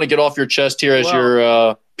 Anything you want to get off your chest here as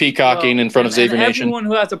you're peacocking in front of Xavier Nation? Everyone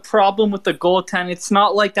who has a problem with the goaltending, it's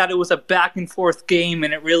not like that it was a back-and-forth game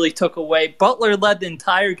and it really took away. Butler led the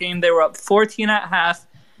entire game. They were up 14 at half.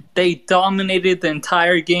 They dominated the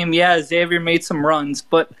entire game. Yeah, Xavier made some runs,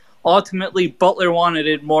 but ultimately Butler wanted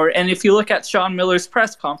it more. And if you look at Sean Miller's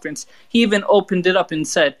press conference, he even opened it up and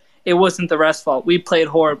said, it wasn't the ref's fault. We played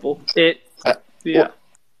horrible. Well,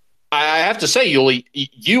 I have to say, Yuli,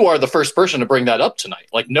 you are the first person to bring that up tonight.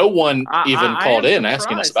 Like, no one even called in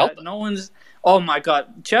asking us about that. No one's. Oh my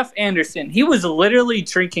God, Jeff Anderson. He was literally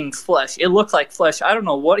drinking flesh. It looked like flesh. I don't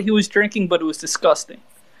know what he was drinking, but it was disgusting.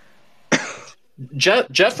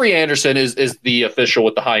 Jeffrey Anderson is the official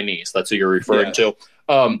with the high knees. That's who you're referring to.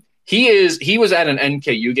 He was at an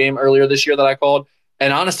NKU game earlier this year that I called,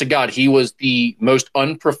 and honest to God, he was the most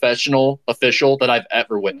unprofessional official that I've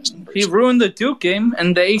ever witnessed. He ruined the Duke game,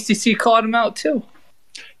 and the ACC called him out too.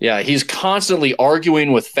 Yeah, he's constantly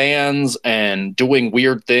arguing with fans and doing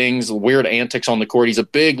weird things, weird antics on the court. He's a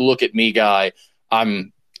big look at me guy. I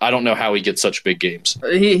don't know how he gets such big games.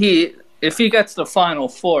 If he gets the Final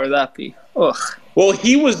Four, that'd be ugh. Well,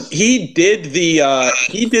 he did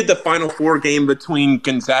the Final Four game between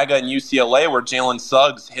Gonzaga and UCLA where Jalen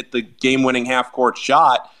Suggs hit the game-winning half-court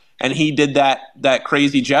shot, and he did that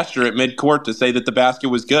crazy gesture at midcourt to say that the basket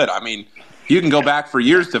was good. I mean, you can go back for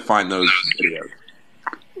years to find those videos.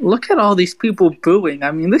 Look at all these people booing. I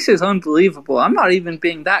mean, this is unbelievable. I'm not even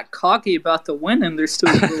being that cocky about the win, and they're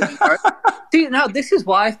still booing. See, now this is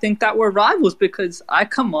why I think that we're rivals, because I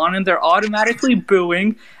come on and they're automatically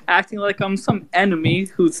booing, acting like I'm some enemy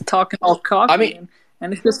who's talking all cocky. I mean,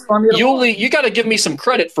 and it's just funny. Yuli, you got to give me some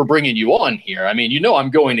credit for bringing you on here. I mean, I'm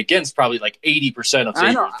going against probably like 80% of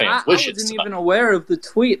Xavier fans' wishes. I wasn't even aware of the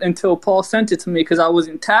tweet until Paul sent it to me because I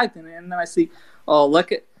wasn't tagged in it, and then I see,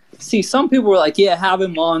 See, some people were like, yeah, have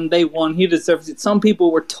him on. They won. He deserves it. Some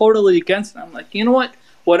people were totally against it. I'm like, you know what?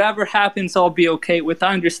 Whatever happens, I'll be okay with.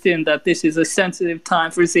 I understand that this is a sensitive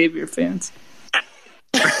time for Xavier fans.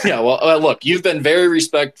 Yeah, well, look, you've been very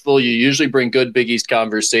respectful. You usually bring good Big East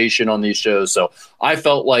conversation on these shows. So I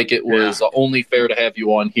felt like it was only fair to have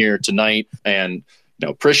you on here tonight. And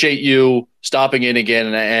appreciate you stopping in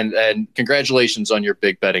again, and congratulations on your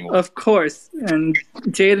big betting win. Of course. And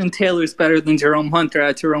Jaden Taylor's better than Jerome Hunter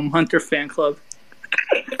at Jerome Hunter Fan Club.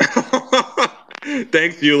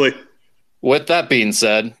 Thanks, Yuli. With that being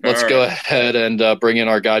said, let's go ahead and bring in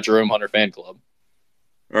our guy, Jerome Hunter Fan Club.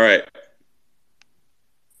 All right.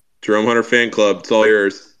 Jerome Hunter Fan Club, it's all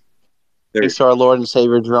yours. Thanks to our Lord and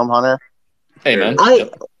Savior, Jerome Hunter. Hey, man.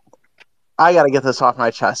 I got to get this off my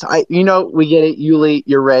chest. We get it. Yuli,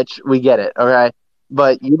 you're rich. We get it. Okay.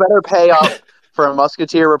 But you better pay up for a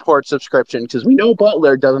Musketeer Report subscription, because we know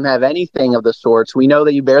Butler doesn't have anything of the sorts. We know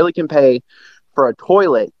that you barely can pay for a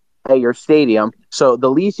toilet at your stadium. So the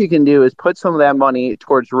least you can do is put some of that money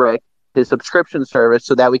towards Rick, his subscription service,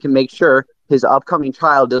 so that we can make sure his upcoming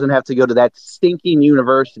child doesn't have to go to that stinking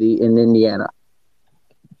university in Indiana.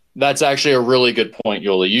 That's actually a really good point,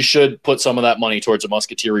 Yuli. You should put some of that money towards a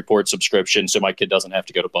Musketeer Report subscription so my kid doesn't have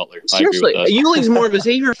to go to Butler. Seriously, Yuli's more of a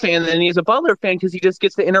Xavier fan than he's a Butler fan, because he just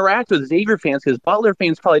gets to interact with Xavier fans, because Butler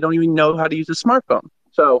fans probably don't even know how to use a smartphone.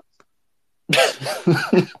 So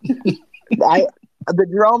the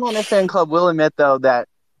Jerome Hunter Fan Club will admit, though, that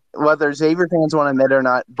whether Xavier fans want to admit it or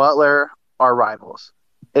not, Butler are rivals.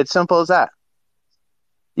 It's simple as that.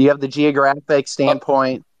 You have the geographic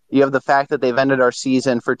standpoint. You have the fact that they've ended our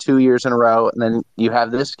season for 2 years in a row, and then you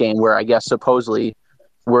have this game where I guess supposedly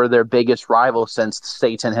we're their biggest rival since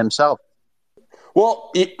Satan himself.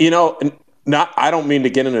 Well, I don't mean to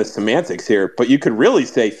get into semantics here, but you could really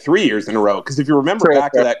say 3 years in a row, because if you remember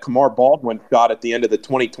back to that Kamar Baldwin shot at the end of the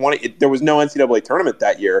 2020, there was no NCAA tournament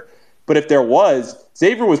that year. But if there was,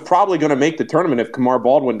 Xavier was probably going to make the tournament if Kamar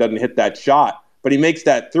Baldwin doesn't hit that shot. But he makes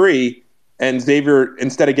that three, and Xavier,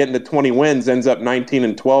 instead of getting to 20 wins, ends up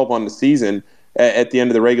 19-12 on the season at the end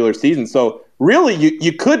of the regular season. So really,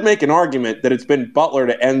 you could make an argument that it's been Butler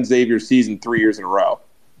to end Xavier's season 3 years in a row.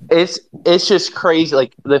 It's just crazy,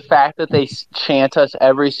 like the fact that they chant us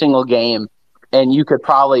every single game, and you could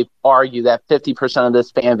probably argue that 50% of this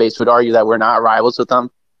fan base would argue that we're not rivals with them.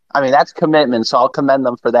 I mean, that's commitment, so I'll commend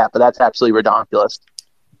them for that, but that's absolutely redonkulous.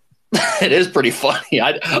 It is pretty funny.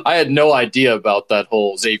 I had no idea about that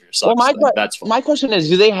whole Xavier sucks thing. That's funny. My question is,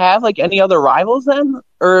 do they have like any other rivals then,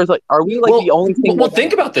 or are we the only thing? Well,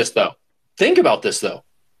 think about this though.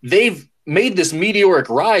 They've made this meteoric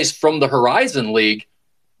rise from the Horizon League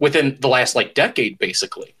within the last decade,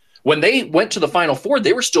 basically. When they went to the Final Four,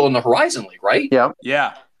 they were still in the Horizon League, right?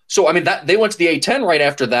 Yeah. So I mean, that they went to the A10 right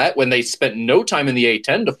after that, when they spent no time in the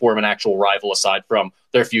A10 to form an actual rival aside from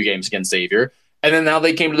their few games against Xavier. And then now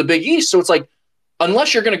they came to the Big East. So it's like,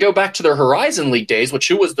 unless you're going to go back to their Horizon League days,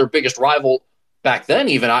 who was their biggest rival back then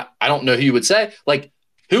even, I don't know who you would say.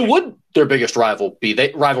 Who would their biggest rivalry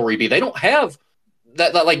be? They don't have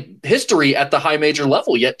that like history at the high major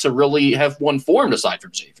level yet to really have one formed aside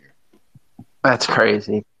from Xavier. That's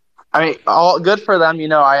crazy. I mean, all good for them.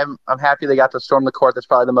 I'm happy they got to storm the court. That's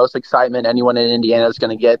probably the most excitement anyone in Indiana is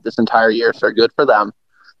going to get this entire year. So good for them.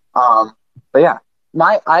 But yeah,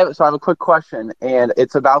 I have a quick question, and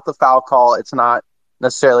it's about the foul call. It's not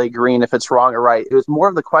necessarily agreeing if it's wrong or right. It was more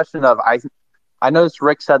of the question of I noticed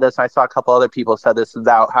Rick said this, and I saw a couple other people said this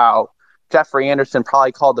about how Jeffrey Anderson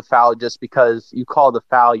probably called the foul just because you call the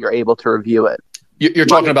foul, you're able to review it. You're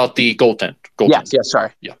talking about the goaltend. Yes,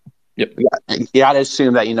 sorry. Yeah. Yep. Yeah, you got to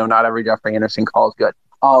assume that, not every Jeffrey Anderson call is good.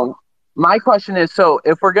 My question is, so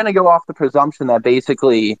if we're going to go off the presumption that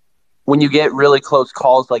basically when you get really close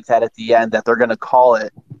calls like that at the end, that they're going to call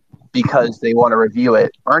it because they want to review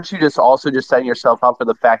it, aren't you just setting yourself up for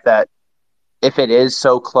the fact that if it is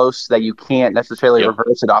so close that you can't necessarily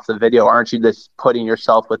reverse it off the video, aren't you just putting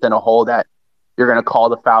yourself within a hole that you're going to call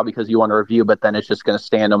the foul because you want to review, but then it's just going to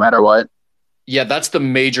stand no matter what? Yeah, that's the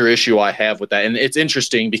major issue I have with that. And it's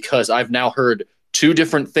interesting because I've now heard two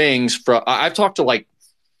different things from – I've talked to like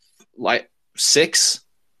six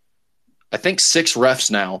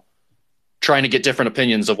refs now trying to get different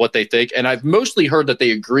opinions of what they think. And I've mostly heard that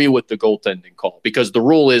they agree with the goaltending call because the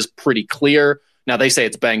rule is pretty clear. Now, they say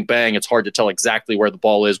it's bang, bang. It's hard to tell exactly where the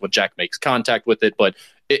ball is when Jack makes contact with it. But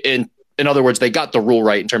in other words, they got the rule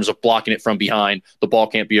right in terms of blocking it from behind. The ball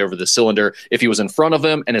can't be over the cylinder. If he was in front of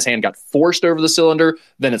him and his hand got forced over the cylinder,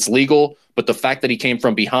 then it's legal. But the fact that he came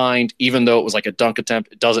from behind, even though it was like a dunk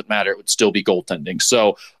attempt, it doesn't matter. It would still be goaltending.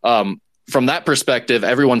 So from that perspective,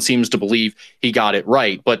 everyone seems to believe he got it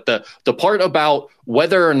right. But the part about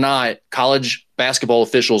whether or not college basketball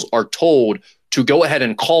officials are told to go ahead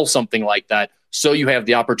and call something like that so you have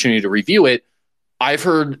the opportunity to review it, I've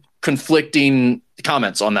heard conflicting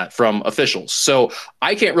comments on that from officials. So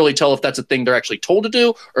I can't really tell if that's a thing they're actually told to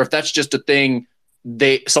do or if that's just a thing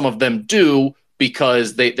some of them do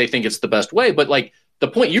because they think it's the best way. But like the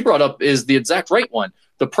point you brought up is the exact right one.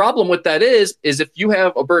 The problem with that is if you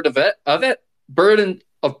have a burden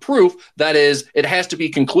of proof, that is, it has to be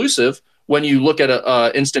conclusive when you look at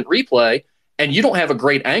a instant replay and you don't have a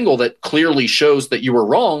great angle that clearly shows that you were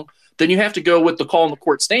wrong, then you have to go with the call in the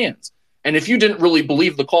court stands. And if you didn't really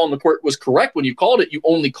believe the call in the court was correct when you called it, you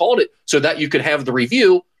only called it so that you could have the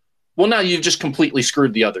review. Well, now you've just completely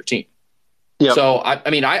screwed the other team. Yep. So,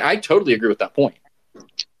 I totally agree with that point.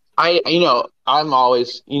 I'm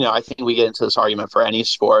always, I think we get into this argument for any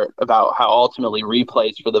sport about how ultimately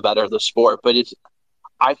replays for the better of the sport. But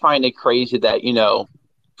I find it crazy that,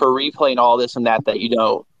 for replaying all this and that,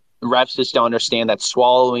 refs just don't understand that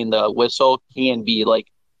swallowing the whistle can be like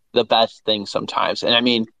the best thing sometimes. And I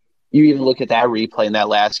mean, you even look at that replay in that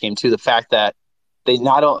last game too, the fact that they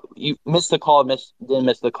you missed the call, didn't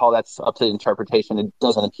miss the call, that's up to interpretation. It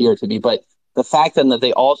doesn't appear to be, but the fact that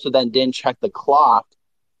they also then didn't check the clock,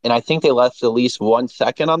 and I think they left at least 1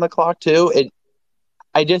 second on the clock too.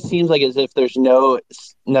 It just seems like as if there's no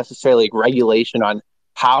necessarily regulation on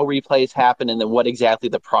how replays happen and then what exactly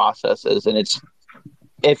the process is.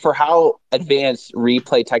 And for how advanced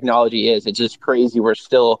replay technology is, it's just crazy. We're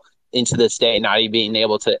still into this day not even being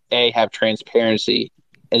able to A, have transparency,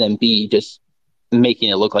 and then B, just making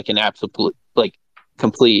it look like an absolute, like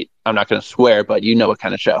complete, I'm not going to swear, but what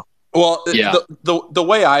kind of show. Well, yeah. The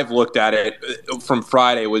way I've looked at it from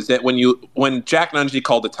Friday was that when Jack Nunge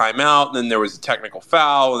called the timeout, and then there was a technical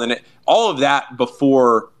foul, and then all of that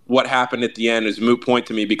before what happened at the end is a moot point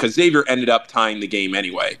to me because Xavier ended up tying the game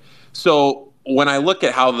anyway. So when I look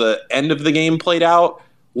at how the end of the game played out,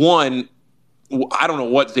 one, I don't know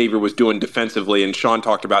what Xavier was doing defensively, and Sean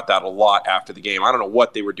talked about that a lot after the game. I don't know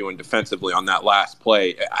what they were doing defensively on that last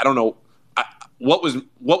play. I don't know. What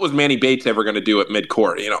was Manny Bates ever going to do at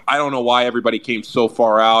midcourt? I don't know why everybody came so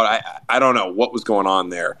far out. I don't know what was going on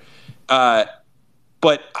there.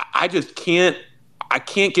 But I just can't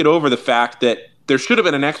get over the fact that there should have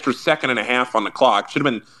been an extra second and a half on the clock. Should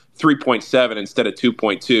have been 3.7 instead of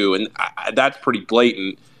 2.2, and that's pretty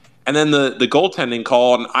blatant. And then the goaltending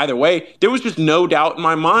call, and either way, there was just no doubt in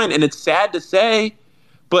my mind. And it's sad to say,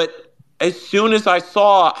 but as soon as I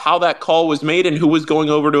saw how that call was made and who was going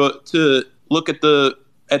over to look at the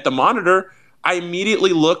monitor, I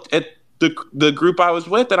immediately looked at the group I was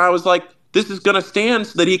with, and I was like, this is going to stand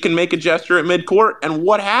so that he can make a gesture at midcourt. And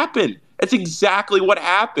what happened? It's exactly what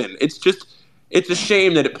happened. It's a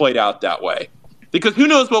shame that it played out that way. Because who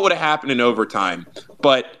knows what would have happened in overtime,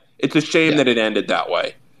 but it's a shame that it ended that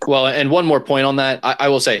way. Well, and one more point on that, I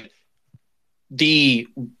will say, we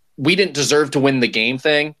didn't deserve to win the game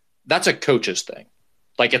thing, that's a coach's thing.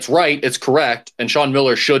 Like, it's right, it's correct, and Sean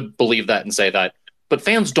Miller should believe that and say that, but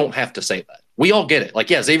fans don't have to say that. We all get it. Like,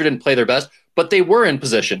 yeah, Xavier didn't play their best, but they were in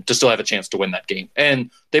position to still have a chance to win that game.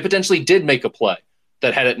 And they potentially did make a play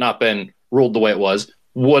that, had it not been ruled the way it was,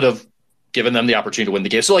 would have given them the opportunity to win the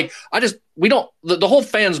game. So, like, the whole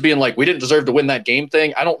fans being like, we didn't deserve to win that game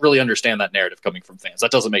thing, I don't really understand that narrative coming from fans.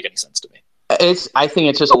 That doesn't make any sense to me. I think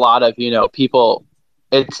it's just a lot of, people,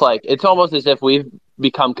 it's almost as if we've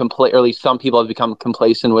become or at least some people have become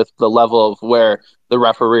complacent with the level of where the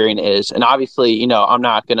refereeing is. And obviously, I'm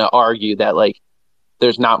not going to argue that, like,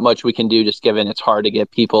 there's not much we can do, just given it's hard to get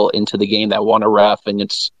people into the game that want to ref, and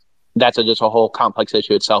that's just a whole complex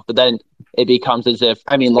issue itself. But then it becomes as if,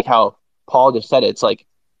 like how Paul just said it, it's like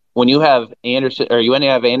when you have Anderson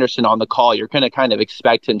on the call, you're going to kind of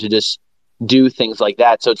expect him to just do things like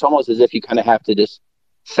that. So it's almost as if you kind of have to just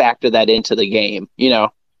factor that into the game,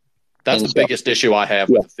 That's the biggest issue I have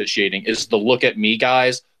with officiating is the look at me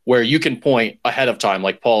guys, where you can point ahead of time,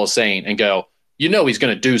 like Paul is saying, and go, he's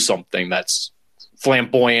going to do something that's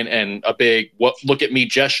flamboyant and a big look at me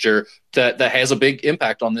gesture that has a big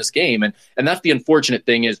impact on this game. And that's the unfortunate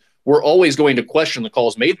thing, is we're always going to question the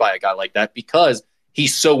calls made by a guy like that because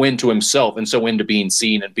he's so into himself and so into being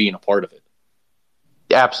seen and being a part of it.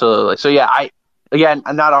 Absolutely. So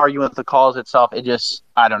I'm not arguing with the calls itself. It just,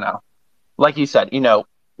 I don't know. Like you said,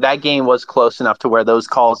 that game was close enough to where those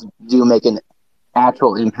calls do make an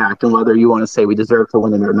actual impact. And whether you want to say we deserve to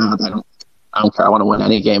win it or not, I don't care. I want to win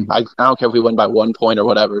any game. I don't care if we win by 1 point or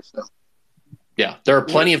whatever. So. Yeah, there are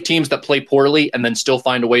plenty of teams that play poorly and then still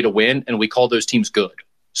find a way to win, and we call those teams good.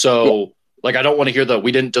 So, I don't want to hear the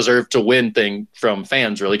we didn't deserve to win thing from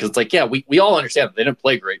fans, really, because it's like, yeah, we all understand that they didn't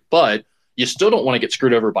play great, but you still don't want to get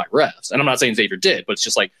screwed over by refs. And I'm not saying Xavier did, but it's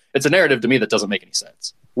just like, it's a narrative to me that doesn't make any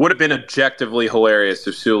sense. Would have been objectively hilarious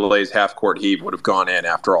if Sulei's half-court heave would have gone in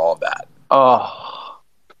after all of that. Oh,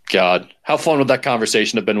 God, how fun would that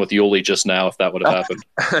conversation have been with Yuli just now if that would have happened?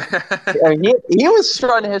 he was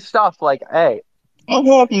strutting his stuff like, hey, I'm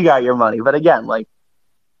happy you got your money. But again, like,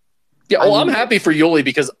 yeah, well, I'm happy for Yuli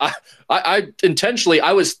because I intentionally,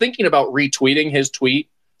 I was thinking about retweeting his tweet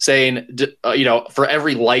saying, for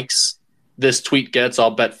every likes this tweet gets,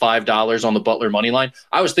 I'll bet $5 on the Butler money line.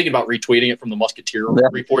 I was thinking about retweeting it from the Musketeer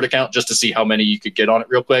Report account just to see how many you could get on it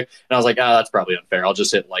real quick. And I was like, that's probably unfair. I'll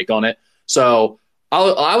just hit like on it. So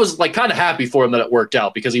I was like kind of happy for him that it worked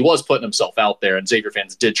out because he was putting himself out there, and Xavier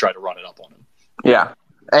fans did try to run it up on him. Yeah.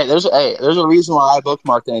 Hey, there's a reason why I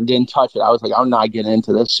bookmarked it and didn't touch it. I was like, I'm not getting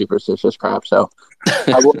into this superstitious crap. So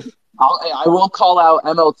I will call out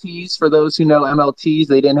MLTs for those who know MLTs.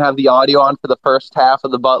 They didn't have the audio on for the first half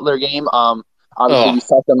of the Butler game. Obviously, we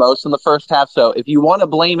sucked the most in the first half. So if you want to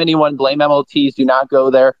blame anyone, blame MLTs. Do not go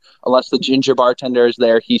there unless the ginger bartender is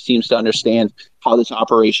there. He seems to understand how this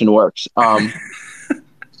operation works.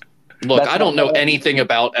 Look, I don't know anything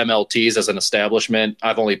about MLTs as an establishment.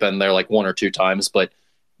 I've only been there like 1 or 2 times, but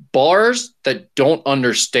bars that don't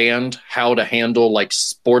understand how to handle like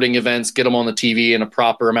sporting events, get them on the TV in a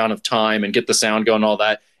proper amount of time and get the sound going, all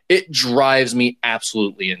that, it drives me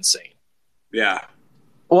absolutely insane. Yeah.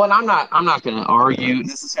 Well, and I'm not going to argue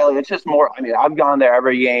necessarily. It's just more, I've gone there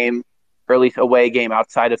every game, or at least away game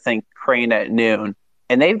outside of Crane at noon.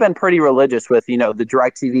 And they've been pretty religious with, the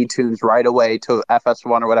DirecTV tunes right away to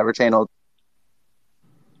FS1 or whatever channel.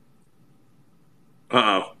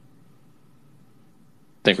 Uh-oh.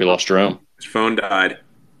 I think we lost Jerome. His phone died.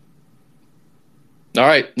 All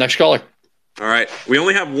right, next caller. All right. We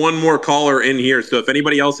only have one more caller in here, so if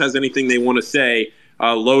anybody else has anything they want to say,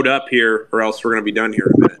 load up here, or else we're going to be done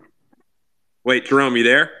here in a minute. Wait, Jerome, you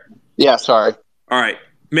there? Yeah, sorry. All right.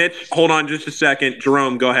 Mitch, hold on just a second.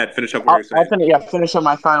 Jerome, go ahead. Finish up what you're saying. Finish up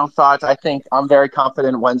my final thoughts. I think I'm very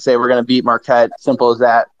confident Wednesday we're going to beat Marquette. Simple as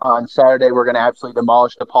that. On Saturday, we're going to absolutely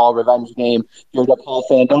demolish the Paul revenge game. If you're a Paul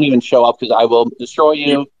fan, don't even show up because I will destroy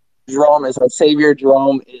you. Jerome is our savior.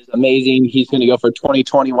 Jerome is amazing. He's going to go for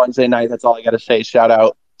 2020 Wednesday night. That's all I got to say. Shout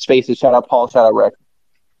out Spaces. Shout out Paul. Shout out Rick.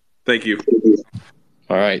 Thank you.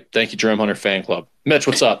 All right. Thank you, Jerome Hunter Fan Club. Mitch,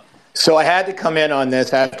 what's up? So I had to come in on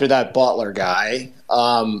this after that Butler guy.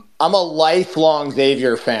 I'm a lifelong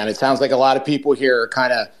Xavier fan. It sounds like a lot of people here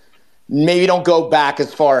kind of maybe don't go back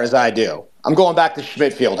as far as I do. I'm going back to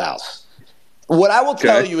Schmidt Fieldhouse. What I will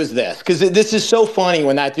tell you is this, because this is so funny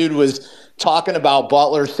when that dude was talking about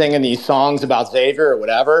Butler singing these songs about Xavier or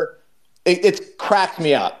whatever. It cracked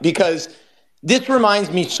me up because this reminds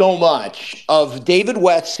me so much of David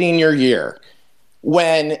West's senior year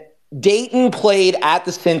when Dayton played at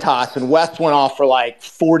the Cintas and West went off for like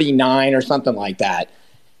 49 or something like that.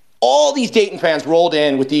 All these Dayton fans rolled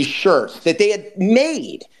in with these shirts that they had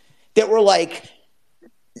made that were like,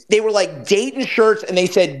 they were like Dayton shirts and they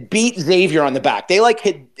said beat Xavier on the back. They like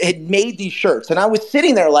had made these shirts. And I was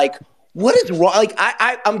sitting there like, what is wrong? Like,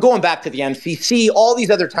 I'm going back to the MCC, all these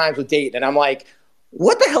other times with Dayton, and I'm like,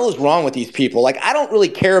 what the hell is wrong with these people? Like, I don't really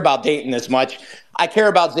care about Dayton this much. I care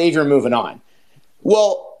about Xavier moving on.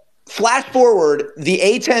 Well, flash forward, the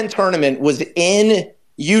A10 tournament was in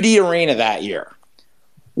UD Arena that year.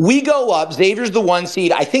 We go up. Xavier's the 1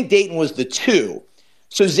 seed. I think Dayton was the 2.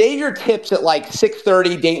 So Xavier tips at like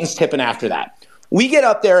 6:30. Dayton's tipping after that. We get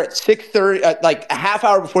up there at 6:30, like a half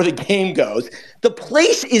hour before the game goes. The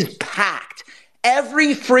place is packed.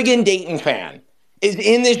 Every friggin' Dayton fan is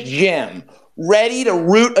in this gym ready to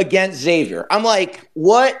root against Xavier. I'm like,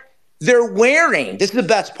 what? They're wearing, this is the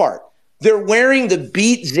best part, they're wearing the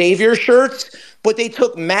Beat Xavier shirts, but they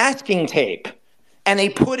took masking tape and they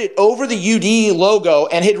put it over the UD logo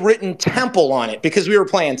and had written Temple on it because we were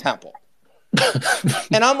playing Temple.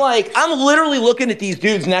 And I'm like, I'm literally looking at these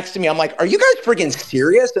dudes next to me. I'm like, are you guys freaking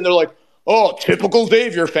serious? And they're like, oh, typical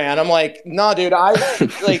Xavier fan. I'm like, nah, dude, I'm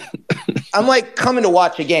like coming to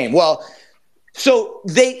watch a game. Well, so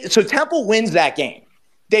Temple wins that game.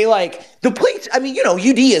 They the place, I mean,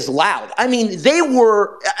 UD is loud. I mean,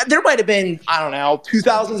 there might have been, I don't know,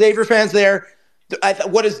 2,000 Xavier fans there.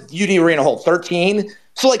 What does UD Arena hold? 13?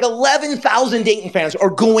 So 11,000 Dayton fans are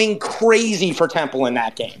going crazy for Temple in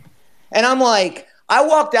that game. And I'm like, I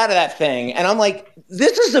walked out of that thing and I'm like,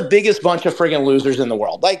 this is the biggest bunch of friggin' losers in the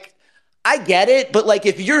world. Like, I get it, but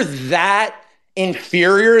if you're that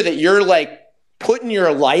inferior that you're putting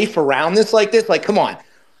your life around this like this, come on.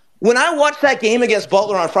 When I watched that game against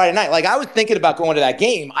Butler on Friday night, I was thinking about going to that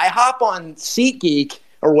game. I hop on SeatGeek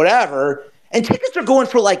or whatever, and tickets are going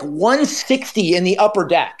for $160 in the upper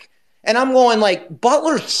deck. And I'm going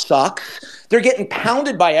Butler sucks. They're getting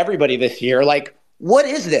pounded by everybody this year. What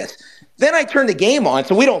is this? Then I turn the game on,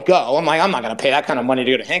 so we don't go. I'm like, I'm not going to pay that kind of money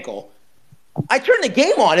to go to Hinkle. I turn the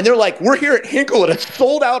game on, and they're like, we're here at Hinkle at a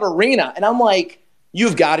sold-out arena. And I'm like,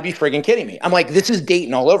 you've got to be friggin' kidding me. I'm like, this is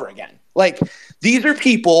Dayton all over again. These are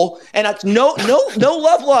people, and it's no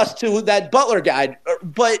love lost to that Butler guy,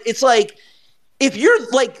 but it's if you're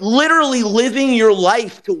literally living your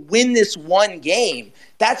life to win this one game,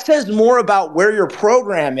 that says more about where your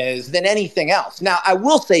program is than anything else. Now, I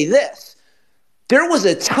will say this. There was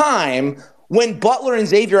a time when Butler and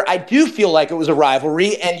Xavier, I do feel like it was a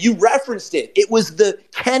rivalry, and you referenced it. It was the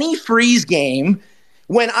Kenny Freeze game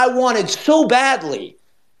when I wanted so badly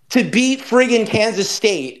to beat friggin' Kansas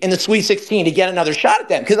State in the Sweet 16 to get another shot at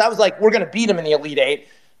them. Because I was like, we're going to beat them in the Elite Eight.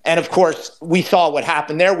 And, of course, we saw what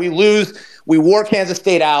happened there. We lose. We wore Kansas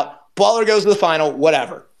State out. Butler goes to the final,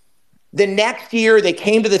 whatever. The next year, they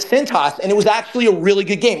came to the Cintas, and it was actually a really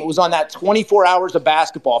good game. It was on that 24 hours of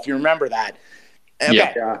basketball, if you remember that. Okay.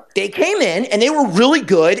 Yeah. They came in, and they were really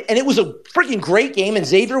good, and it was a freaking great game. And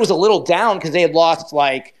Xavier was a little down because they had lost,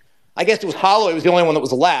 I guess it was Holloway was the only one that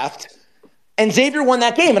was left. And Xavier won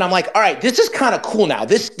that game. And I'm like, all right, this is kind of cool now.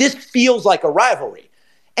 This feels like a rivalry.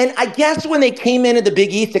 And I guess when they came in at the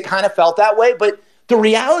Big East, it kind of felt that way. But the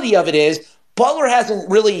reality of it is Butler hasn't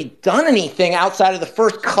really done anything outside of the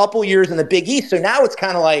first couple years in the Big East. So now it's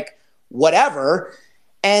kind of whatever.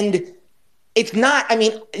 And it's not, I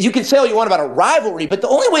mean, you can say all you want about a rivalry, but the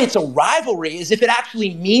only way it's a rivalry is if it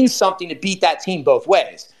actually means something to beat that team both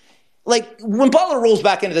ways. When Butler rolls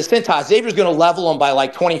back into the Cintas, Xavier's going to level them by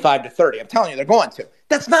 25 to 30. I'm telling you, they're going to.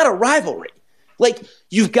 That's not a rivalry.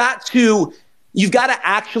 You've got to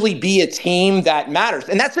actually be a team that matters.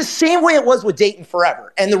 And that's the same way it was with Dayton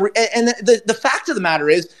forever. And the fact of the matter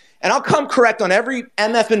is, and I'll come correct on every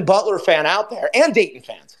MF and Butler fan out there and Dayton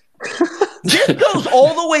fans. This goes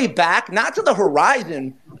all the way back, not to the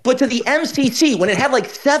Horizon, but to the MCC when it had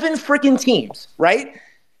 7 freaking teams, right?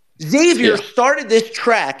 Xavier started this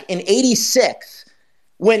trek in 86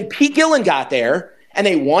 when Pete Gillen got there, and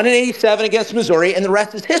they won in 87 against Missouri, and the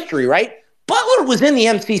rest is history, right? Butler was in the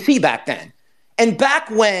MCC back then. And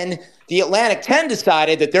back when the Atlantic 10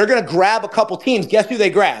 decided that they're going to grab a couple teams, guess who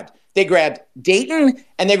they grabbed? They grabbed Dayton,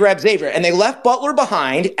 and they grabbed Xavier. And they left Butler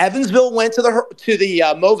behind. Evansville went to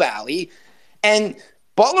the Mo Valley, and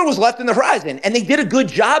Butler was left in the Horizon. And they did a good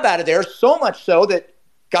job out of there, so much so that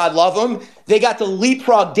God love them, they got to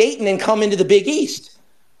leapfrog Dayton and come into the Big East.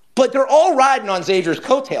 But they're all riding on Xavier's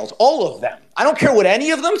coattails, all of them. I don't care what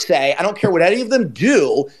any of them say. I don't care what any of them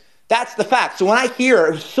do. That's the fact. So when I hear,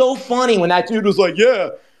 it was so funny when that dude was like,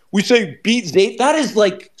 yeah, we say beat Xavier. That is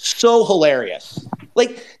so hilarious.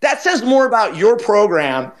 That says more about your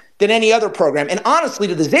program than any other program. And honestly,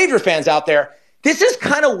 to the Xavier fans out there, this is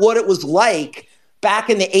kind of what it was like back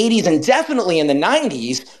in the 80s and definitely in the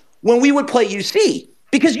 90s when we would play UC.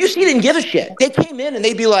 Because UC didn't give a shit. They came in and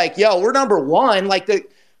they'd be like, yo, we're number one. Like the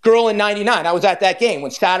girl in 99. I was at that game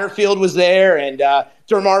when Satterfield was there and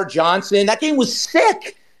DeMar Johnson. That game was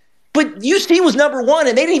sick. But UC was number one,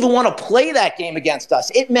 and they didn't even want to play that game against us.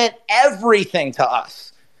 It meant everything to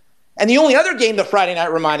us. And the only other game that Friday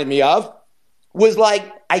night reminded me of was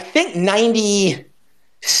I think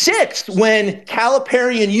 96 when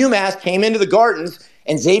Calipari and UMass came into the Gardens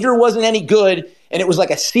and Xavier wasn't any good, and it was like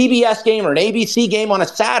a CBS game or an ABC game on a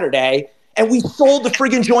Saturday, and we sold the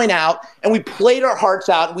friggin' joint out, and we played our hearts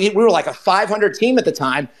out. We were like a 500 team at the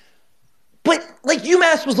time. But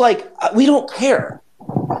UMass was we don't care.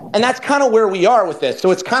 And that's kind of where we are with this. So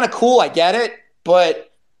it's kind of cool. I get it.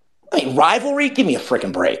 But, rivalry? Give me a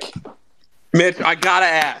freaking break. Mitch, I got to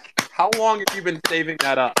ask, how long have you been saving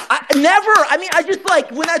that up? Never. I just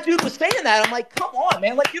when that dude was saying that, I'm like, come on,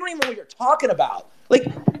 man. You don't even know what you're talking about.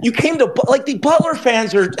 You came to, the Butler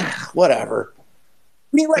fans are, whatever.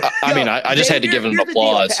 I just had to give him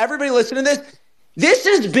applause. To everybody listening to this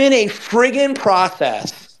has been a friggin'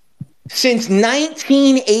 process since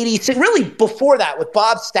 1986, really before that with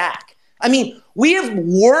Bob Stack. We have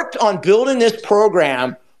worked on building this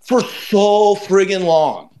program for so friggin'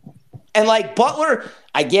 long. And Butler,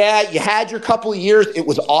 you had your couple of years. It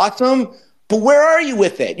was awesome. But where are you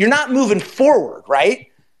with it? You're not moving forward, right?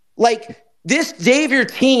 This Xavier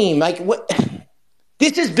team,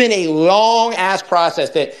 this has been a long-ass process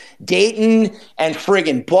that Dayton and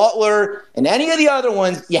friggin' Butler and any of the other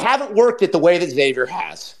ones, you haven't worked it the way that Xavier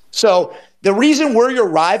has. So the reason we're your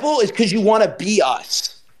rival is because you want to be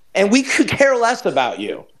us. And we could care less about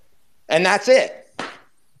you. And that's it.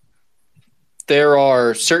 There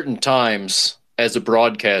are certain times as a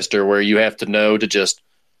broadcaster where you have to know to just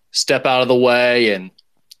step out of the way and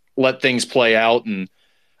let things play out. And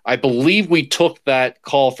I believe we took that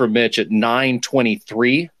call from Mitch at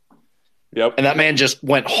 9:23. Yep. And that man just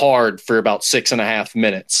went hard for about 6.5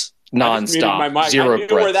 minutes, nonstop, zero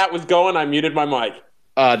breath. Where that was going, I muted my mic.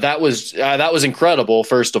 That was incredible,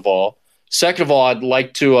 first of all. Second of all, I'd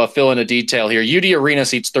like to fill in a detail here. UD Arena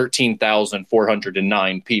seats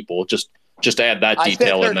 13,409 people. Just to add that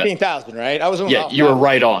detail in. 13,000, right? You were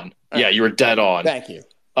right on. Yeah, you were dead on. Thank you.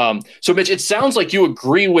 So, Mitch, it sounds like you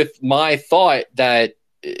agree with my thought that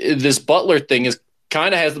this Butler thing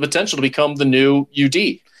kind of has the potential to become the new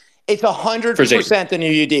UD. It's 100% the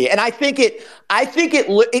new UD. And I think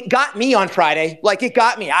it got me on Friday. It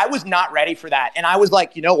got me. I was not ready for that. And I was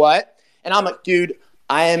like, you know what? And I'm like, dude,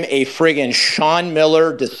 I am a friggin' Sean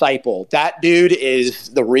Miller disciple. That dude is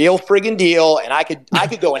the real friggin' deal. And I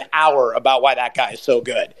could go an hour about why that guy is so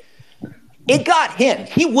good. It got him.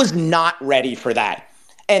 He was not ready for that.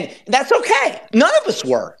 And that's okay. None of us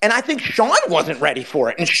were. And I think Sean wasn't ready for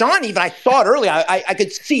it. And Sean, even I saw it early. I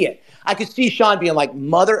could see it. I could see Sean being like,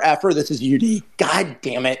 mother effer, this is UD. God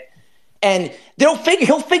damn it. And he'll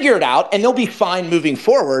figure it out and they'll be fine moving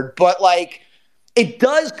forward. But it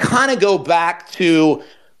does kind of go back to,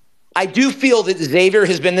 I do feel that Xavier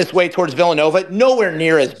has been this way towards Villanova, nowhere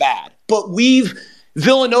near as bad. But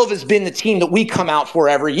Villanova's been the team that we come out for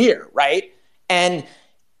every year, right? And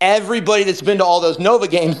everybody that's been to all those Nova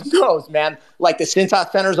games knows, man, the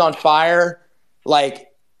Cintas Center's on fire.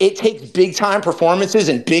 It takes big-time performances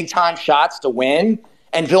and big-time shots to win,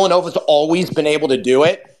 and Villanova's always been able to do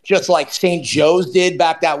it, just like St. Joe's did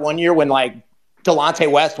back that one year when, Delonte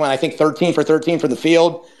West went, I think, 13 for 13 from the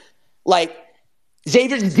field.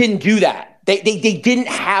 Xavier didn't do that. They didn't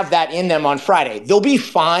have that in them on Friday. They'll be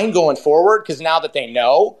fine going forward because now that they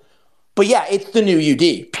know. But, yeah, it's the new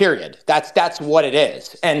UD, period. That's what it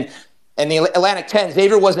is. And the Atlantic 10,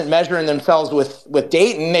 Xavier wasn't measuring themselves with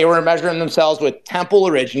Dayton. They were measuring themselves with Temple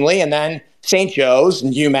originally and then St. Joe's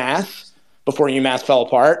and UMass before UMass fell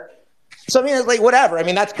apart. So, it's whatever.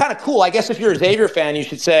 That's kind of cool. I guess if you're a Xavier fan, you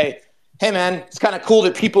should say, hey, man, it's kind of cool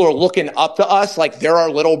that people are looking up to us like they're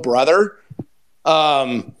our little brother.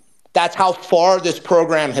 That's how far this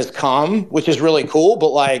program has come, which is really cool.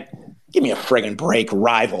 But, give me a friggin' break,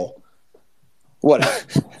 rival. Whatever.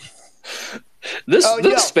 This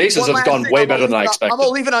Spaces have gone way better than I expected. I'm going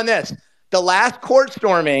to leave it on this. The last court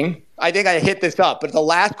storming, I think I hit this up, but the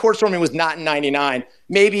last court storming was not in 99.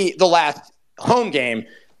 Maybe the last home game,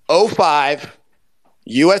 05,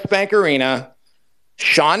 US Bank Arena,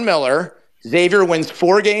 Sean Miller. Xavier wins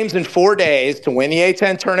 4 games in 4 days to win the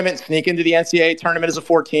A-10 tournament, sneak into the NCAA tournament as a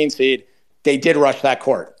 14 seed. They did rush that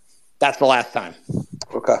court. That's the last time.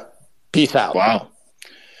 Okay. Peace out. Wow.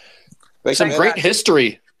 Some great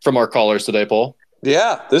history from our callers today, Paul.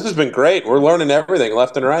 Yeah, this has been great. We're learning everything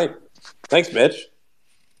left and right. Thanks, Mitch.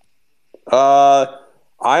 I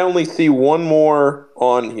only see one more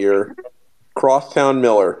on here. Crosstown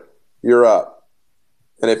Miller, you're up.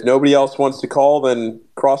 And if nobody else wants to call, then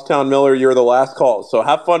Crosstown Miller, you're the last call. So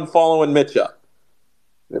have fun following Mitch up,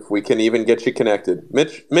 if we can even get you connected.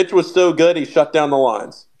 Mitch was so good, he shut down the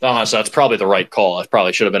lines. So that's probably the right call. It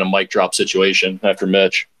probably should have been a mic drop situation after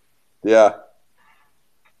Mitch. Yeah.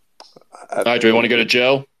 All right, do we want to go to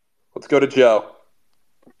Joe? Let's go to Joe.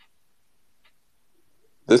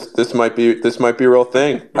 This might be a real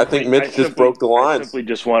thing. I think Mitch just broke the lines. I simply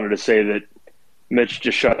just wanted to say that Mitch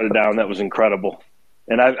just shut it down. That was incredible.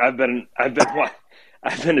 And I've been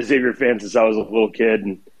a Xavier fan since I was a little kid,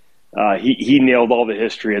 and he nailed all the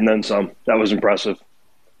history and then some. That was impressive.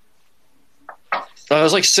 It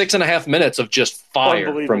was like 6.5 minutes of just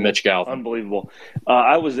fire from Mitch Galvin. Unbelievable.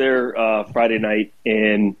 I was there Friday night,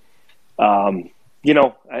 and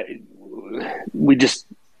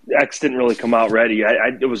X didn't really come out ready.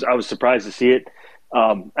 I was surprised to see it,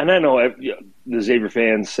 and I know the Xavier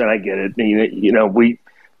fans, and I get it.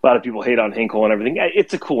 A lot of people hate on Hinkle and everything.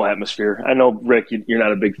 It's a cool atmosphere. I know, Rick, you're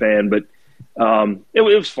not a big fan, but it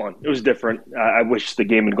was fun. It was different. I wish the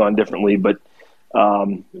game had gone differently, but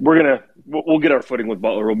we'll get our footing with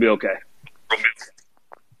Butler. We'll be okay.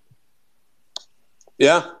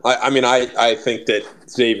 Yeah, I think that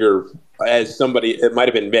Xavier, as somebody, it might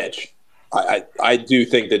have been Mitch. I do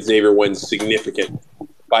think that Xavier wins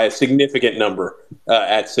by a significant number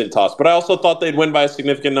at Cintas, but I also thought they'd win by a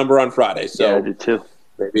significant number on Friday. So yeah, I did too.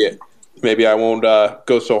 Maybe I won't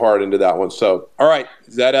go so hard into that one. So, all right,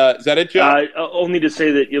 is that it, Joe? Only to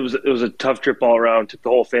say that it was a tough trip all around. Took the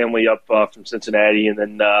whole family up from Cincinnati, and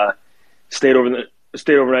then stayed overnight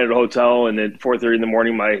at a hotel. And at 4:30 in the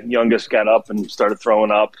morning, my youngest got up and started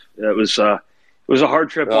throwing up. It was a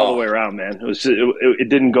hard trip all the way around, man. It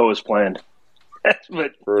didn't go as planned.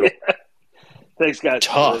 But thanks, guys.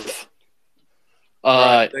 Tough.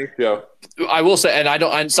 Right, thanks, Joe. I will say, and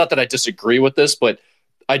it's not that I disagree with this, but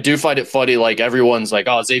I do find it funny. Like, everyone's like,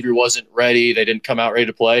 "Oh, Xavier wasn't ready. They didn't come out ready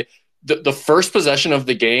to play." The first possession of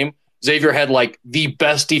the game, Xavier had like the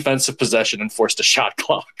best defensive possession and forced a shot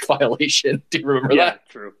clock violation. Do you remember that?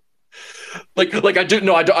 Yeah, true. Like I do.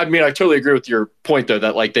 No, I totally agree with your point though,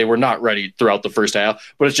 that like they were not ready throughout the first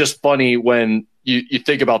half. But it's just funny when you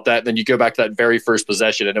think about that, and then you go back to that very first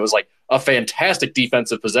possession, and it was like a fantastic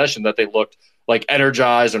defensive possession that they looked like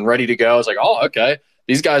energized and ready to go. I was like, oh, okay,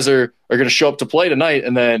 these guys are going to show up to play tonight.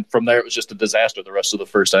 And then from there, it was just a disaster the rest of the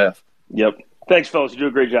first half. Yep. Thanks, fellas. You do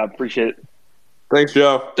a great job. Appreciate it. Thanks,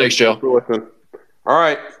 Joe. Thanks, Joe. For listening. All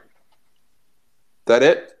right. Is that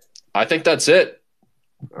it? I think that's it.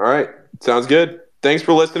 All right. Sounds good. Thanks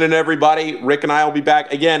for listening, everybody. Rick and I will be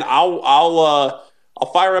back again. I'll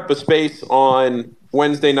fire up a space on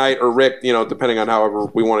Wednesday night, or Rick, depending on however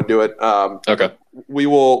we want to do it. Okay. We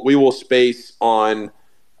will space on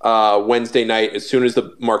Wednesday night as soon as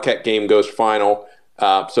the Marquette game goes final.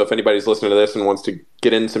 So if anybody's listening to this and wants to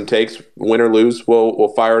get in some takes, win or lose,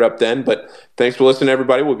 we'll fire it up then. But thanks for listening,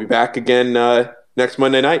 everybody. We'll be back again next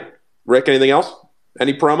Monday night. Rick, anything else?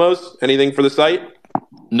 Any promos? Anything for the site?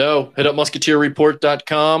 No. Hit up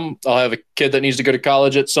musketeerreport.com. I'll have a kid that needs to go to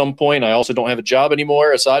college at some point. I also don't have a job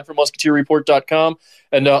anymore aside from musketeerreport.com.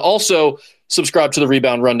 And also subscribe to the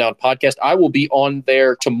Rebound Rundown podcast. I will be on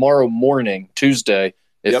there tomorrow morning, Tuesday,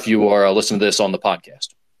 if you are listening to this on the podcast.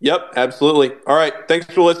 Yep, absolutely. All right. Thanks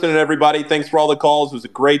for listening, everybody. Thanks for all the calls. It was a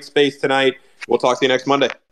great space tonight. We'll talk to you next Monday.